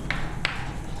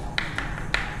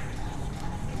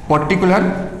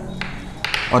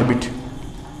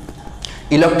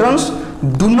electrons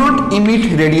do not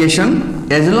emit radiation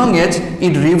as long as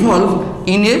it revolve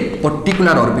in a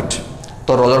particular orbit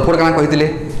तो Rutherford क्या कहते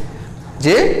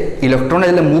जे electron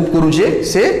जो move करुचे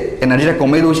से energy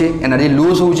कमे दूचे energy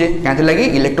lose होचे क्या लगी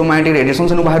इलेक्ट्रोमैग्नेटिक रेडिएशन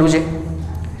से बाहर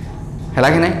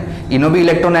है कि नहीं इन भी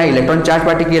इलेक्ट्रॉन है इलेक्ट्रॉन चार्ज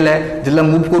पार्टिकल है जो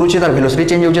मूव करुचे तार वेलोसिटी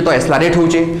चेंज होचे तो एक्सेलरेट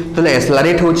होचे तो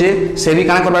एक्सेलरेट होचे से भी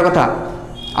क्या करबार कथा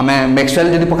आमे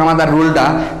मैक्सवेल जदि पकामा तार रूलटा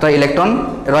तो इलेक्ट्रॉन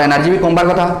रो एनर्जी भी कमबार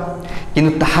कथा किंतु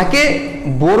ताहाके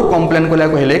बोर कंप्लेन कला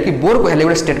कहले कि बोर कहले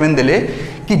गोटे स्टेटमेंट देले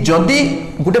कि जदि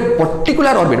गोटे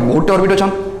पर्टिकुलर ऑर्बिट बहुत ऑर्बिट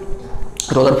अछन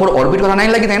रदरफोर्ड ऑर्बिट कथा नहीं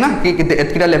लगी ना कि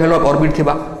एतकीटा लेवल ऑफ ऑर्बिट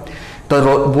थिबा तो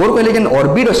बोर कहले जेन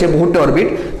ऑर्बिट अच्छे बहुत ऑर्बिट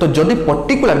तो जदि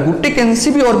पर्टिकुलर गोटे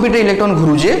केनसी भी ऑर्बिट इलेक्ट्रॉन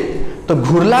घुरुजे तो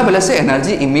घुरला बेले से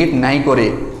एनर्जी इमिट नहीं करे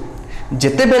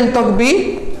जेते बेल तक भी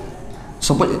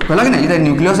सपोज कहला कि ना ये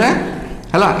न्यूक्लियस है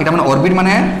हला इटा माने ऑर्बिट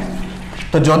माने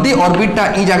तो जदि ऑर्बिटटा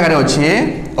ई जगह रे अच्छे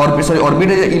ऑर्बिट सॉरी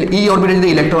ऑर्बिट ई ऑर्बिट जदि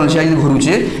इलेक्ट्रॉन अच्छे यदि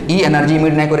घुरुचे ई एनर्जी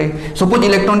इमिट नहीं करे सपोज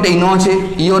इलेक्ट्रॉन टे इनो अच्छे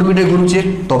ई ऑर्बिट रे घुरुचे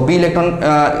तो भी इलेक्ट्रॉन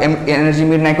एनर्जी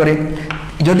इमिट नहीं करे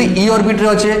जदि ई ऑर्बिट रे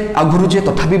अच्छे आ घुरुचे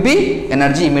तथापि भी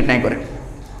एनर्जी इमिट नहीं करे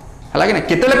हला कि ना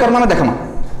केतेले कर्मा में देखमा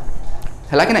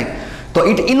हला कि नहीं तो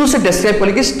इट इनु से डिस्क्राइब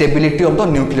करले कि स्टेबिलिटी ऑफ द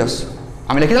न्यूक्लियस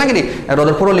हम लिखिला कि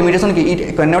रदरफोर्ड लिमिटेशन कि it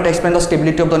can not explain the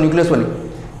stability of the nucleus बोली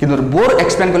किंतु बोर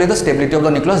एक्सप्लेन करले the stability of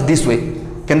the nucleus this way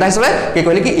केंदा हिसाब के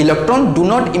कहले कि electron do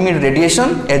not emit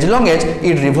radiation as long as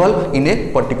it revolve in a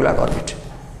particular orbit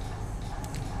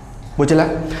बुझला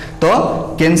तो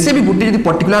केनसे भी गुटी यदि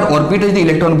पर्टिकुलर ऑर्बिट यदि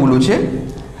इलेक्ट्रॉन बुलुछे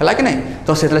हला कि नहीं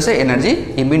तो सेतले से एनर्जी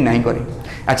इमिट नहीं करे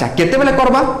अच्छा केते बेले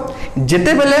करबा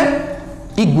जेते बेले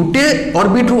ई गुटे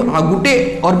ऑर्बिट रु आ गुटे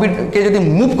ऑर्बिट के यदि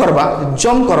मूव करबा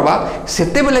जंप करबा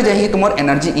सेते बेले जाहि तुमर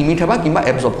एनर्जी इमिट हेबा किबा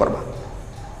एब्जॉर्ब करबा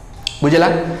बुझला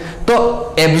तो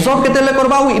एब्जॉर्ब केतेले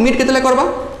करबा और इमिट केतेले करबा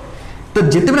तो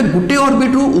जेते बेले गुटे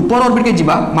ऑर्बिट रु ऊपर ऑर्बिट के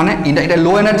जीवा माने इटा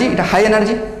लो एनर्जी इटा हाई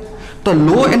एनर्जी तो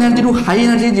लो एनर्जी रु हाई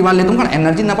एनर्जी जीवा ले तुम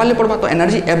एनर्जी ना पाले पड़बा तो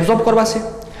एनर्जी एब्जॉर्ब करबा से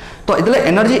तो इतले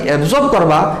एनर्जी एब्जॉर्ब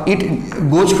करबा it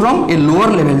goes from a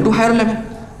lower level to hire level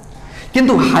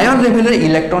किंतु हायर लेवल रे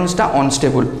इलेक्ट्रॉन्स टा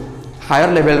अनस्टेबल हायर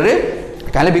लेवल रे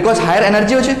काले बिकॉज हायर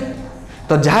एनर्जी होचे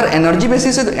तो जार एनर्जी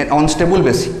बेसी से अनस्टेबल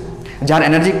बेसी जार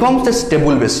एनर्जी कम से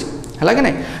स्टेबल बेसी हला कि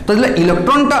नहीं तो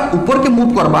इलेक्ट्रॉन टा ऊपर के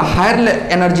मूव करबा हायर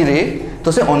एनर्जी रे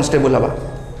तो से अनस्टेबल हबा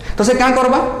तो से क्या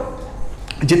करबा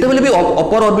जिते भी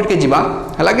अपर ऑर्बिट के जीवा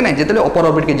है कि नहीं जिते अपर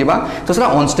ऑर्बिट के जीवा तो सर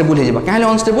अनस्टेबल हो जावा क्या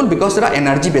अनस्टेबल बिकज सर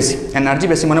एनर्जी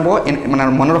बेसी मन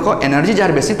मन रख एनर्जी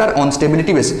जार बेसी तार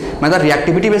अनस्टेबिलिटी बेसी मतलब तार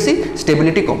रिएक्टिविटी बेसी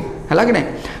स्टेबिलिटी कम है कि नहीं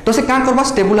तो से क्या करवा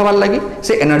स्टेबल हबार लगी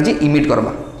से एनर्जी इमिट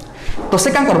करवा तो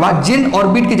से क्या करवा जेन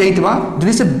ऑर्बिट के जाइतबा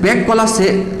जदि से बैक कला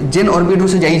से जेन ऑर्बिट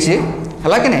से जाइछे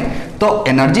है कि नहीं तो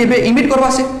एनर्जी बे इमिट करवा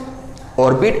से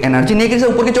ऑर्बिट एनर्जी नहीं से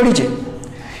ऊपर के चढ़ीछे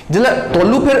जले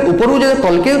तलू फिर ऊपर जो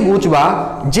तलके गुचबा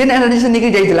जेन एनर्जी से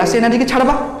निकल जाइला से एनर्जी के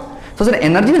छाड़बा तो sir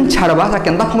energy छाड़बा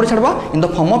केंदा form छाड़बा in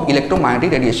the form of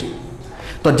electromagnetic radiation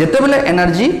तो जिते बेले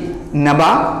एनर्जी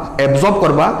नेबा एब्जॉर्ब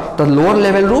करबा तो लोअर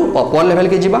लेवल रु अपर लेवल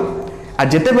के जीवा आ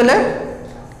जिते बेले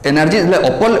एनर्जी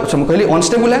अपर कहली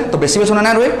अनस्टेबल है तो बेसी बेसी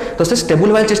ना रहे तो से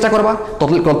स्टेबल वाले चेष्टा करबा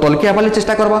तलके आबाले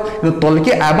चेष्टा करबा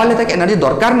तलके आबाले तक एनर्जी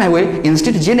दरकार ना हुए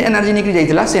इंस्टेड जेन एनर्जी निकल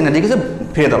जाइला से एनर्जी के से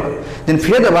फेर दबा जेन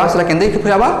फेर दबा से केंदे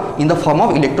फेरबा in the form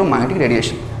of electromagnetic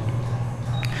radiation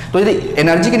तो यदि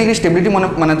एनर्जी के निकल स्टेबिलिटी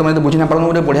माने तुम बुझी ना पारो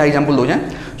गोटे बढ़िया एग्जांपल दो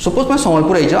सपोज तुम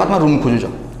संबलपुर आई जाओ तुम रूम खोजुच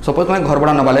सपोज तुम घर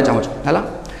भड़ा नबाले चाहो है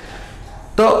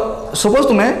तो सपोज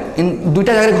तुम्हें इन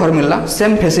दुईटा जगह घर मिलला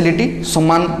सेम फैसिलिटी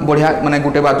समान बढ़िया माने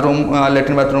गोटे बाथरूम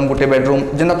लैट्रिन बाथरूम गोटे बेडरूम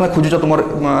जेना तुम खोजुच तुम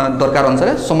दरकार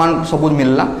अनुसार समान सब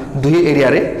मिलला दुई एरिया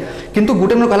रे किंतु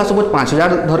गोटे दिन कहला सपोज 5000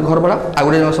 घर भड़ा आ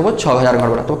गोटे सपोज 6000 घर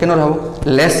भड़ा तो केन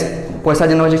रहबो लेस पैसा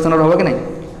जेन सेक्शन रहबो कि नहीं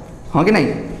हाँ कि नहीं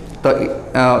तो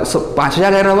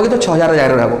 5000 रहबो कि तो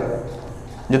 6000 रहबो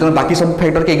जो तुम बाकी सब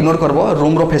फैक्टर के इग्नोर करबो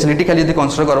रूम रो फैसिलिटी खाली यदि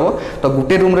कंसीडर करबो तो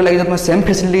गोटे रूम रे लगी तुम सेम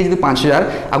फैसिलिटी यदि 5000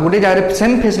 आ गोटे जगह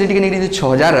सेम फैसिलिटी के नहीं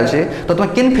 6000 अच्छे तो तुम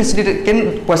केन फैसिलिटी केन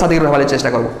पैसा दे रहबाले चेष्टा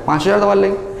करबो 5000 दबार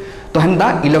लगी तो हेंदा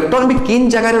इलेक्ट्रॉन भी किन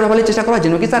जगह रहबाले चेष्टा करबा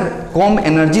जेनो कि सर कम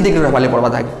एनर्जी दे रहबाले पड़बा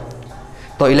ताकि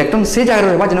तो इलेक्ट्रॉन से जगह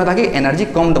रहबा जेनो ताकि एनर्जी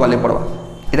कम दबाले पड़बा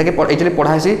इटा के एक्चुअली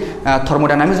पढ़ा है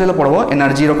थर्मोडायनामिक्स रे पढ़बो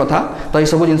एनर्जी रो कथा तो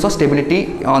ये सब जिंस स्टेबिलिटी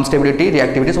अनस्टेबिलिटी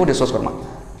रिएक्टिविटी सब डिस्कस करबा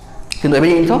किंतु एबे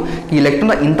जिंस कि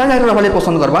इलेक्ट्रॉन इंटा जगह रहबाले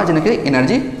पसंद करबा जेने कि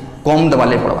एनर्जी कम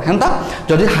दबाले पड़बा हेंता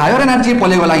जदि हायर एनर्जी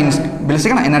पले वाला बेले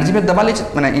से ना एनर्जी पे दबाले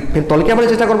माने फिर तलके वाले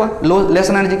चेष्टा करबा लो लेस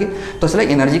एनर्जी की तो से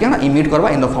एनर्जी के ना इमिट करबा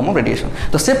in the form of radiation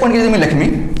तो से पॉइंट के मैं लिखमी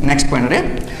नेक्स्ट पॉइंट रे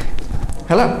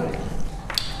हैला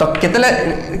तो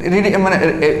केतले माने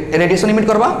रेडिएशन इमिट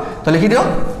करबा तो लिखि दियो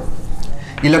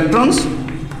इलेक्ट्रॉन्स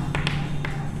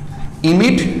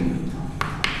इमिट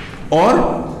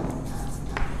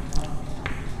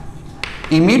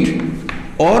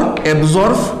और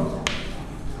एब्जॉर्ब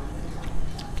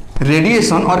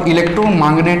रेडिएशन और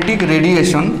electromagnetic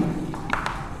radiation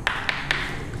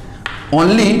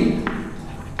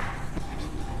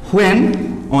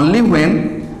only when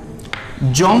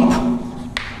jump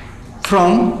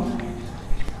from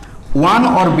one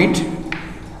orbit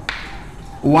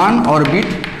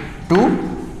to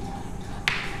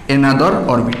another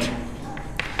orbit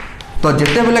तो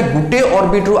जिते बेले गुटे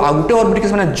ऑर्बिट रु आ गुटे ऑर्बिट के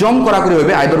माने जंप करा करी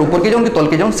होबे आइदर ऊपर के जाउन कि तल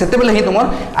के जाउन सेते बेले ही तुमर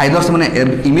आइदर से माने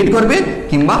इमिट करबे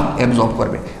किंबा एब्जॉर्ब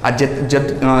करबे आ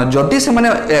जति से माने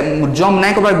जंप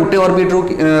नै करबा गुटे ऑर्बिट रु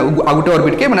आ गुटे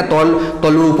ऑर्बिट के माने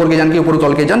तल रु ऊपर के जान कि ऊपर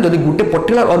तल के जान जदि गुटे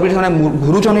पर्टिकुलर ऑर्बिट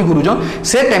माने घुरुजन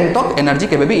से टाइम तक एनर्जी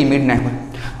केबे भी इमिट नै होय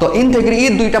तो इन थेकरी ई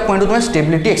दुईटा पॉइंट तुम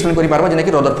स्टेबिलिटी एक्सप्लेन करि पारबा जेना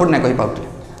कि रदरफोर्ड नै कहि पाउतले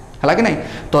है कि नहीं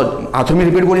तो आथर में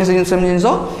रिपीट करिए सेम जिंस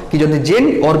कि जदि जेन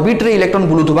ऑर्बिट रे इलेक्ट्रॉन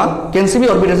बुलुथबा केनसी भी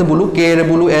ऑर्बिट से बुलु के रे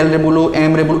बुलु एल रे बुलु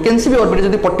एम रे बुलु केनसी भी ऑर्बिट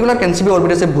जदि पर्टिकुलर केनसी भी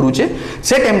ऑर्बिट से घुरुचे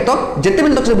से टाइम तक जेते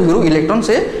बेल तक से घुरु इलेक्ट्रॉन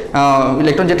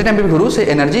जेते टाइम पे घुरु से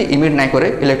एनर्जी इमिट नै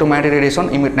करे इलेक्ट्रोमैग्नेटिक रेडिएशन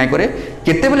इमिट नै करे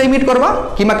केते बेले इमिट करबा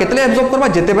किमा केते एब्जॉर्ब करबा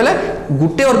जेते बेले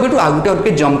गुटे ऑर्बिट आ गुटे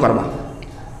ऑर्बिट जंप करबा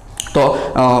तो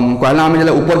कहला आम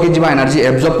जब ऊपर के जीवा एनर्जी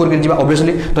एब्जॉर्ब करके जीवा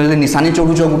ऑब्वियसली तो जब निशानी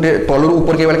चढ़ुच गोटे तलू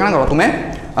ऊपर के बेले क्या तुम्हें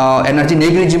एनर्जी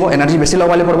नहीं जीव एनर्जी बेसी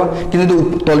लगवाले पड़वा किंतु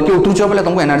तल के उतरुच बोले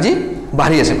तुमको एनर्जी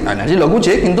बाहरी आसे एनर्जी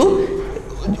लगुचे किंतु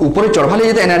ऊपर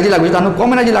चढ़वाले जो एनर्जी लगुचे तो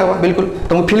कम एनर्जी लगवा बिल्कुल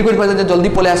तुमको फिल कर जल्दी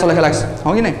पले आस लगे लगे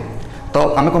हाँ कि नहीं तो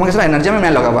आम कम के एनर्जी आम ना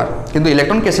लगाबार किंतु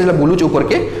इलेक्ट्रॉन केस बुलुच ऊपर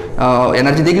के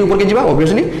एनर्जी देके ऊपर के जीवा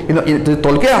ऑब्वियसली किंतु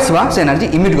तल के आसवा से एनर्जी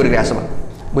इमिट करके आसवा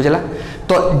बुझला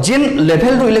तो जेन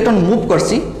लेवल रो इलेक्ट्रॉन मूव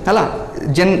करसी हला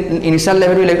जेन इनिशियल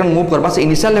लेवल रो इलेक्ट्रॉन मूव करबा से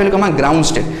इनिशियल लेवल को हम ग्राउंड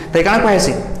स्टेट तो काना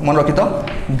कहसी मन रखि तो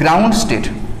ग्राउंड स्टेट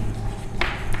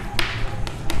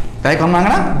ताई हम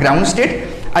मांगना ग्राउंड स्टेट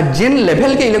आ जेन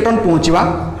लेवल के इलेक्ट्रॉन पहुंचबा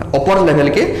अपर लेवल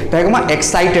के ताई हम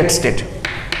एक्साइटेड स्टेट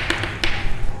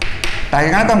ताई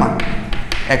काना तमा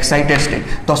एक्साइटेड स्टेट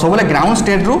तो सब बोले ग्राउंड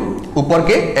स्टेट रो ऊपर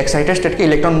के एक्साइटेड स्टेट के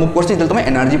इलेक्ट्रॉन मूव करसी जल तुम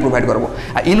एनर्जी प्रोवाइड करबो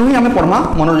आ इनु ही हमें पढ़मा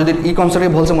मन जदि ई कॉन्सेप्ट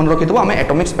भल से मन रखि दबो हमें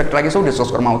एटॉमिक स्पेक्ट्रा के सब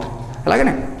डिस्कस करमा होत हला के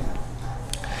ने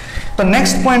तो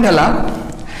नेक्स्ट पॉइंट हला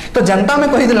तो जनता में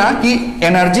कहि दिला कि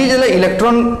एनर्जी जले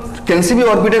इलेक्ट्रॉन केनसी भी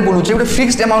orbit बुलुचे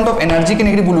fixed amount of energy के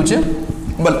नेगरी बुलुचे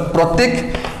प्रत्येक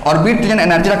ऑर्बिट जेन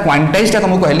एनर्जी क्वांटाइज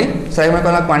तुमको कहली से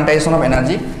कहला क्वांटाइजेशन ऑफ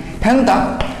एनर्जी हेंता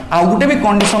आ गुटे भी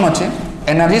कंडीशन अच्छे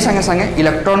एनर्जी संगे संगे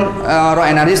इलेक्ट्रॉन रो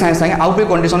एनर्जी संगे संगे आउ भी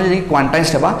कंडीशन जे क्वांटाइज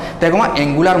हेबा ते कहमा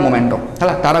एंगुलर मोमेंटम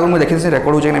हला तार अगर मैं देखि से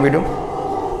रिकॉर्ड हो जे ना वीडियो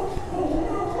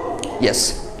यस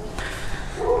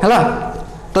हला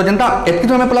तो जनता एतकी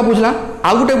तो हमें पहला बुझला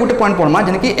आ गुटे पॉइंट पढ़मा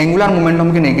जेने कि एंगुलर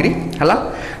मोमेंटम के नेगरी हला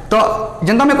तो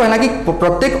जनता में कहला कि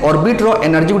प्रत्येक ऑर्बिट रो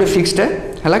एनर्जी गुटे फिक्स्ड है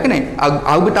हला कि नहीं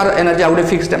आउ भी तार एनर्जी आउटे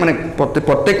फिक्स्ड है माने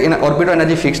प्रत्येक ऑर्बिट रो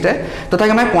एनर्जी फिक्स्ड है तो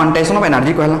ताके हमें क्वांटाइजेशन ऑफ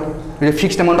एनर्जी कहला जे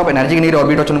फिक्स्ड अमाउंट ऑफ एनर्जी के नेगरी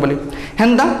ऑर्बिट अछन बोली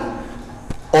हेंदा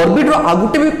ऑर्बिट रो आ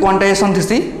गुटे भी क्वांटाइजेशन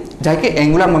थिसी जाके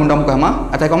एंगुलर मोमेंटम कहमा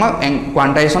अता कहमा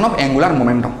क्वांटाइजेशन ऑफ एंगुलर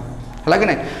मोमेंटम हला कि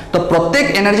नहीं तो प्रत्येक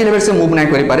एनर्जी लेवल से मूव नहीं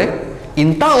करि पारे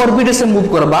इंता ऑर्बिट से मूव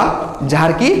करबा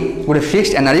जहार की गोटे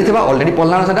फिक्स्ड एनर्जी थिबा ऑलरेडी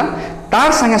पढ़ला सेटा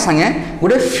तार संगे संगे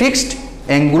गोटे फिक्स्ड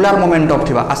एंगुलर मोमेंटम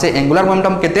थिबा आसे एंगुलर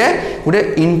मोमेंटम केते गोटे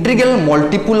इंटीग्रल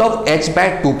मल्टीपल ऑफ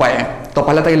h/2 पाए तो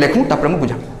पहले तक लिखूं तापर हम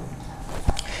बुझा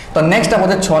तो नेक्स्ट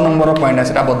बोधे 6 नंबर पॉइंट है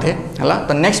सेटा बोधे हला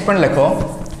तो नेक्स्ट पॉइंट लिखो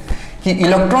कि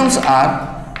electrons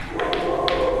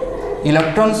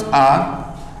are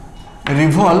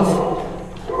revolve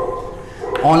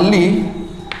only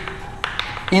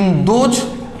in those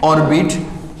orbit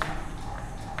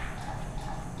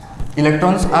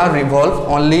electrons are revolve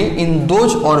only in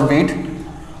those orbit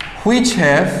which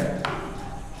have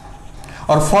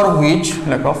or for which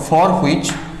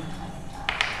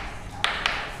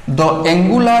the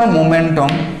angular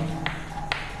momentum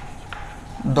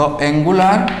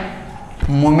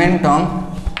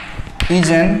is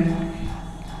an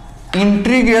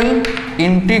integral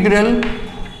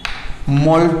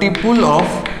multiple of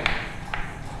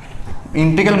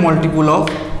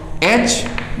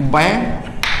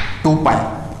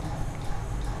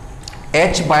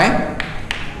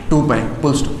h/2 pi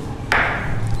full stop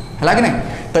है कि नहीं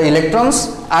तो electrons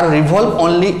are revolve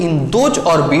only in those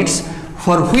orbits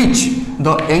for which the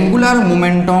angular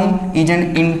momentum is an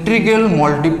integral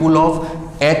multiple of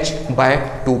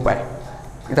h/2 pi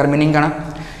इतार meaning काना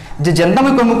जे जेंता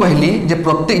मैं कहली जे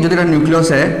प्रत्येक जदि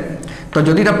nucleus है तो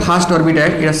जदि फर्स्ट ऑर्बिट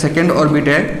है या सेकंड ऑर्बिट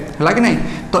है हला कि नहीं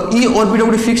तो ई ऑर्बिट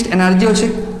गोटे फिक्स्ड एनर्जी अच्छे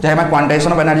जहाँ मैं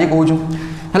क्वांटाइजेशन ऑफ एनर्जी कहूँ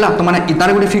है तो मैंने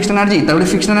इतार गोटे फिक्स्ड एनर्जी इतार गोटे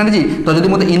फिक्स्ड एनर्जी तो जब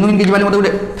मतलब इनू इनके जीवन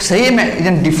गोटे सेम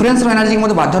डिफरेंस एनर्जी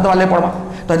मतलब बाध्य देवाले पड़वा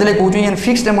तो ये कहूँ ये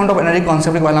fixed amount of energy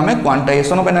concept कहला मैं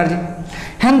क्वांटाइजेशन ऑफ एनर्जी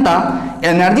हेंता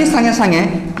एनर्जी संगे संगे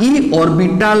ई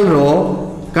ऑर्बिटल रो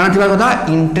काना थिबा कथा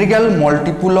इंटीग्रल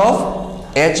मल्टीपल ऑफ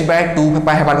h/2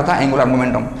 पाए हेबार कथा एंगुलर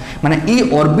मोमेंटम माने ई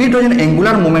ऑर्बिट रो जेन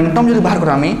एंगुलर मोमेंटम जदि बाहर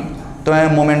करा मी तो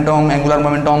मोमेंटम एंगुलर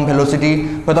मोमेंटम वेलोसिटी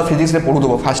तो फिजिक्स रे पढु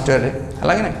दबो फर्स्ट ईयर रे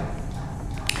हला कि नहीं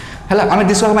हला आमे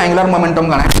डिस्कस में एंगुलर मोमेंटम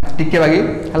काना ठीक के बाकी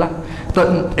हला तो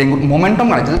मोमेंटम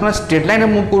काना जदि तुम स्ट्रेट लाइन रे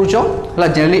मूव करूचो हला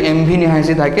जनरली mv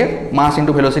निहाइसी थाके मास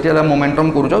इनटू वेलोसिटी हला मोमेंटम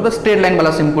करूचो तो स्ट्रेट लाइन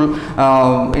वाला सिंपल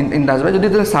इन दैट वे जदि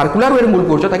तुम सर्कुलर वे मूव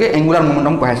करूचो ताके एंगुलर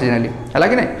मोमेंटम कहैसे जनरली हला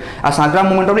कि नहीं आ सर्कुलर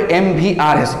मोमेंटम रे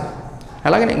mvr है है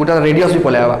कि नहीं गोटे रेडियस भी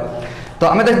पलैवा तो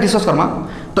आम डिस्कस करमा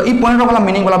तो ये पॉइंट वाला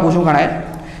मीनिंग वाला बुझू काना है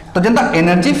तो जेनता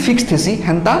एनर्जी फिक्स थी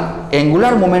हेंता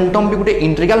एंगुलर मोमेंटम भी गोटे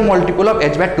इंटीग्रल मल्टीपल ऑफ h/2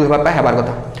 हेबार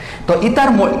कथा तो इतार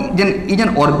जेन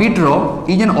ऑर्बिट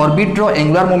रो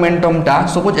एंगुलर मोमेंटम टा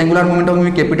सपोज एंगुलर मोमेंटम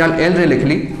में कैपिटल एल रे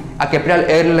लिखली आ कैपिटल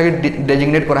एल लगे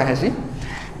डेजिग्नेट करा है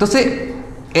तो से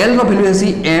एल रो वैल्यू है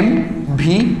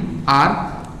mvr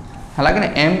है कि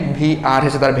mvr है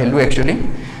तार वैल्यू एक्चुअली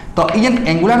तो इन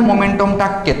एंगुलर मोमेंटम टा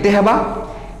केते हेबा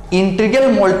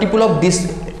integral multiple of this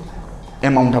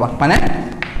amount हेबा माने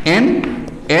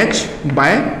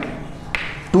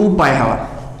nh/2 पाई हेबा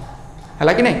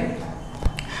हला कि नहीं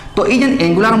तो ई जेन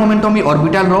एंगुलर मोमेंटम ई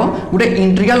ऑर्बिटल रो गुटे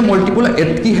इंटीग्रल मल्टीपल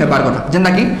एतकी हेबार कथा जेंता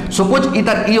कि सपोज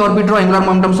इतार ई ऑर्बिट रो एंगुलर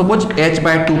मोमेंटम सपोज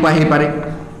h/2 पाई हे पारे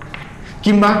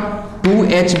किंबा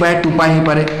 2h/2 पाई हे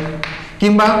पारे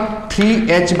किंबा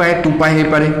 3h/2 पाई हे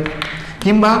पारे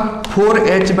किंबा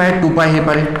 4h/2 पाई हे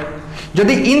पारे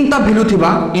जदि इन ता वैल्यू थिबा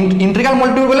इंटीग्रल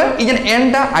मल्टीपल बोले इजन n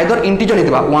ता आइदर इंटीजर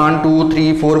हितबा 1 2 3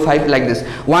 4 5 लाइक दिस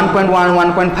 1.1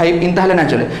 1.5 इन ता हले ना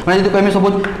चले माने जदि कहमे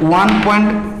सपोज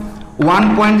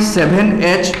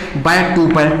 1.7h/2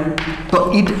 पाई तो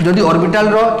इट जदि ऑर्बिटल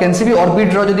रो कैंसी भी ऑर्बिट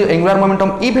रो जदि एंगुलर मोमेंटम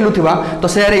ई वैल्यू थिबा तो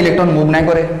से इलेक्ट्रॉन मूव ना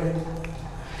करे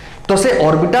तो से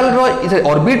ऑर्बिटल रो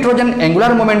ऑर्बिट रो जन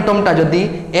एंगुलर मोमेंटम टा जदि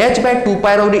h/2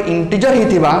 पाई रो इंटीजर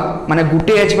हिथिबा माने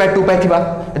गुटे h/2 पाई थिबा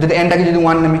जदि n टा कि जदि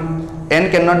 1 Nemi n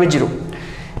can not be 0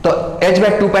 तो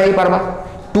h/2 पाई ही परबा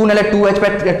 2 नेले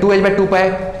 2h/2 पाई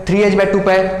 3h/2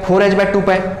 पाई 4h/2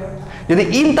 पाई जदि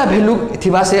इन ता वैल्यू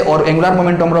थिबा से और एंगुलर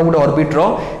मोमेंटम रो गुटे ऑर्बिट रो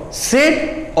से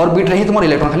ऑर्बिट रे ही तुम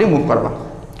इलेक्ट्रॉन खाली मूव करबा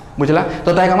बुझला तो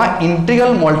ताई कमा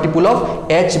इंटीग्रल मल्टीपल ऑफ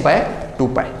h/2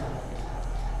 पाई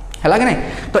है कि नहीं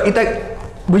तो इटा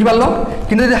बुझिपार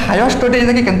कि हायर स्टडी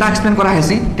कि केन्ता एक्सप्लेन करा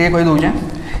हेसी टे कहि दउचे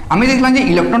आम देखला जे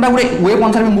इलेक्ट्रॉन गोटे वेव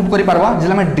अनुसार भी मूव कर पारबा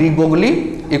जे आम डी ब्रोगली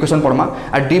इक्वेशन पढ़मा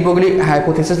आ डी ब्रोगली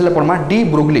हाइपोथेसिस ले पढ़मा डी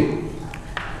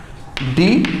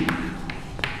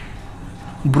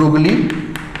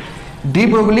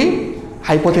ब्रोगली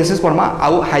हाइपोथेसिस पढ़मा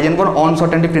आउ हाइजेनबर्ग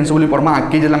अनसर्टेनिटी प्रिंसिपल पढ़मा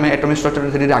आगे जे आम एटॉमिक स्ट्रक्चर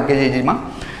धीरे आगे जाइमा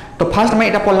तो फास्ट आम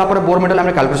यहाँ पढ़ला बोर मेडल आम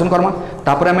कैलकुलेशन करमा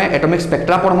तापर आम एटॉमिक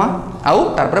स्पेक्ट्रा पढ़मा आउ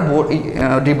तापर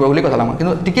डी ब्रोगली कथा लामा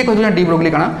किंतु टिके कहि डी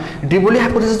ब्रोगली काना डी ब्रोगली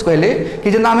हाइपोथेसिस कहले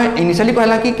कि जेना आम इनिशियली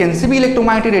कहला कि कैन बी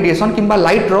इलेक्ट्रोमैग्नेटिक रेडिएशन किंबा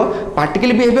लाइट रो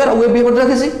पार्टिकल बिहेवियर और वेव बिहेवियर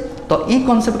देखिसी तो ई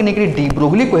कांसेप्ट के नेकरी डी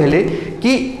ब्रोगली कहले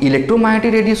कि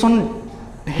इलेक्ट्रोमैग्नेटिक रेडिएशन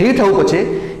हे थाउ पछे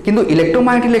किंतु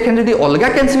इलेक्ट्रोमैग्नेटिक लेखन जदी अलगा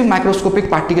कैन भी माइक्रोस्कोपिक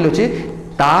पार्टिकल अछि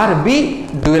तार भी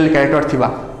डुअल कैरेक्टर थिबा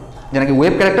जेना कि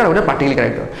वेव कैरेक्टर और पार्टिकल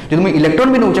कैरेक्टर जब मैं इलेक्ट्रॉन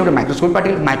भी नौचे गोटे माइक्रोस्कोपिक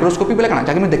पार्टिकल माइक्रोस्कोपी बोले काना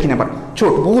जाके मैं देखि न पार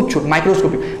छोट बहुत छोट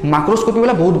माइक्रोस्कोपी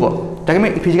बोला बहुत बड़ जाके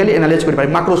मैं फिजिकली एनालाइज कर पार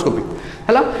माइक्रोस्कोपी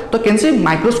हैला तो कैनसे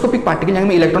माइक्रोस्कोपिक पार्टिकल जाके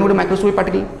मैं इलेक्ट्रॉन गोटे माइक्रोस्कोपिक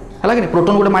पार्टिकल हैला कि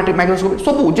प्रोटॉन गोटे माइक्रोस्कोपिक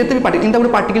सब जेते भी पार्टिकल इनता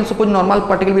गोटे पार्टिकल सपोज नॉर्मल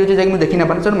पार्टिकल भी जाके मैं देखि न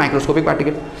पार माइक्रोस्कोपिक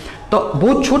पार्टिकल तो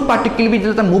बहुत छोट पार्टिकल भी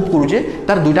जब मूव करूचे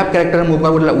तार दुईटा कैरेक्टर मूव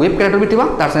कर गोटे वेव कैरेक्टर भी थिबा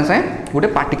तार संगे संगे गोटे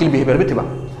पार्टिकल बिहेवियर भी थिबा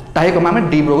ताहे कमा में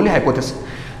डी ब्रोगली हाइपोथेसिस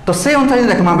तो से अनुसार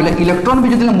देखमा बेले इलेक्ट्रॉन भी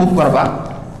जब मूव करबा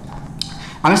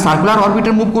आम सर्कुलर ऑर्बिट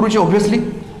मूव करूचे ऑब्वियसली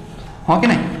हाँ कि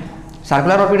नहीं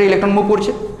सर्कुलर ऑर्बिट इलेक्ट्रॉन मूव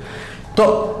करूचे तो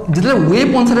जितने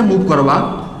वेव अनुसार मूव करबा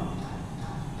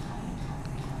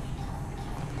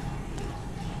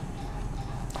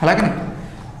है कि नहीं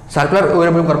सर्कुलर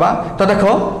वेव मूव करबा तो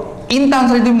देखो इनता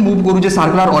अनुसार जब मूव करूचे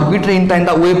सर्कुलर ऑर्बिट रे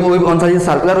इनता वेव अनुसार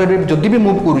सर्कुलर ऑर्बिट जदि भी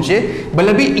मूव करूचे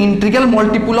बेले भी integral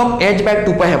multiple of h bye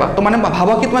 2 हेबा तो माने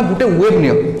भाबो कि तुम गुटे वेव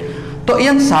नियो तो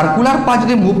इन सर्कुलर पाथ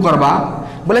जदि मूव करबा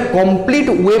बोले कंप्लीट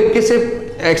वेव के से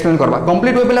एक्सप्लेन करबा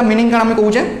कंप्लीट वेव बेला मीनिंग काना हम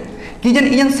कहूचे कि जेन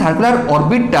इन सर्कुलर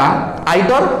ऑर्बिट टा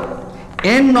either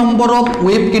n number of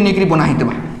wave के नेकरी बना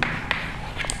हितबा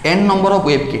n नंबर ऑफ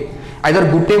वेव के आइदर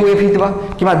गुटे वेव हितबा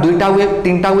किबा दुईटा वेव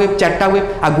तीनटा वेव चारटा वेव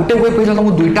आ गुटे वेव कहला तुम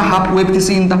दुईटा हाफ वेव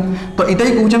थिसी इनता तो इता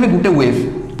ही कहूछ हम गुटे वेव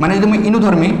माने जदि मैं इनु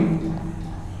धर्मी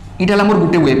इटा ला मोर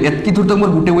गुटे वेव एतकी दूर तक मोर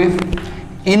गुटे वेव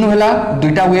इनु हला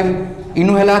दुईटा वेव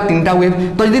इनु हला तीनटा वेव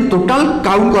तो यदि टोटल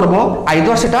काउंट करबो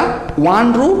आइदर सेटा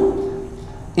 1 रु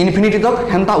इन्फिनिटी तक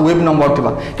हेंता वेव नंबर थिबा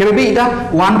केबे भी इटा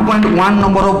 1.1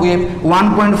 number of wave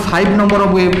 1.5 number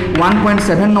of wave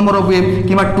 1.7 number of wave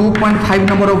किबा 2.5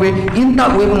 number of wave इनता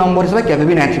wave number हिसाब केबे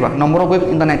भी नै थिबा नंबर ऑफ वेव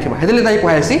इनता नै थिबा हेदले ताई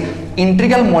कहैसी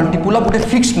इंटीग्रल मल्टीपल ऑफ गोटे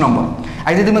फिक्स्ड नंबर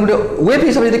आ जदि मैं गोटे वेव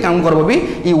हिसाब जदि काउंट करबो भी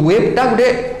ई वेव टा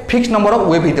गोटे fixed number of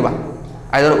wave हितबा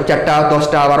either 4टा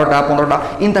 10टा 12टा 15टा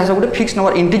इनता हिसाब गोटे fixed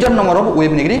number integer number of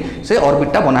wave निकरी से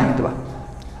ऑर्बिट टा बना हितबा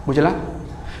बुझला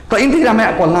तो इनती आम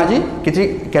पढ़ना जी किसी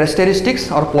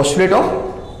कैरेक्टरिस्टिक्स और पोस्टुलेट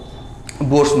ऑफ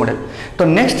बोर्स मॉडल तो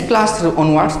नेक्स्ट क्लास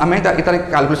ऑनवर्ड्स आम इतार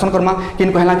कैलकुलेशन करमा कि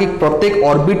कहला कि प्रत्येक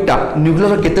ऑर्बिटा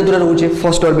न्यूक्लियस केते दूर रोचे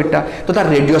फर्स्ट ऑर्बिटा तो तार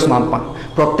रेडियस मापा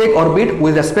प्रत्येक orbit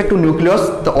with respect to nucleus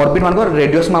तो ऑर्बिट मान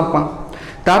रेडियस मापा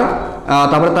तार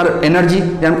तार एनर्जी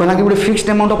जैन कहला कि फिक्स्ड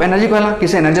अमाउंट ऑफ एनर्जी कहला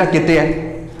कि एनर्जी केते है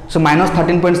सो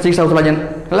 -13.6 आउतला जेन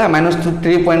हला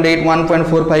 -3.8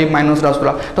 1.45 माइनस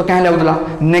आसुला तो कहले आउतला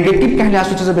नेगेटिव कहले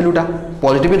आसुचे से वैल्यूटा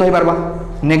पॉजिटिव भी धइ पारबा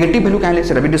नेगेटिव वैल्यू कहले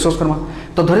सेटा भी डिस्कस करबा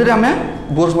तो धरे रे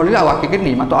हमें बोर्स मॉडल आ वाक्य के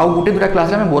नीमा तो आ गुटे दुटा क्लास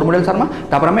रे हमें बोर मॉडल सारमा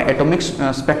तापर हमें एटॉमिक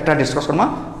स्पेक्ट्रा डिस्कस करबा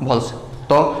भल से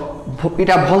तो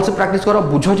इटा भल से प्रैक्टिस करो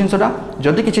बुझो जिनसटा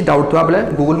जदि किछि डाउट थवा बेले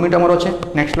गूगल मीट हमर अछि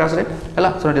नेक्स्ट क्लास रे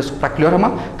हला सो क्लियर हमा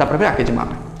तापर फिर आके जमा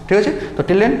ठीक अछि तो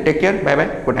till then take care bye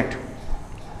bye good night.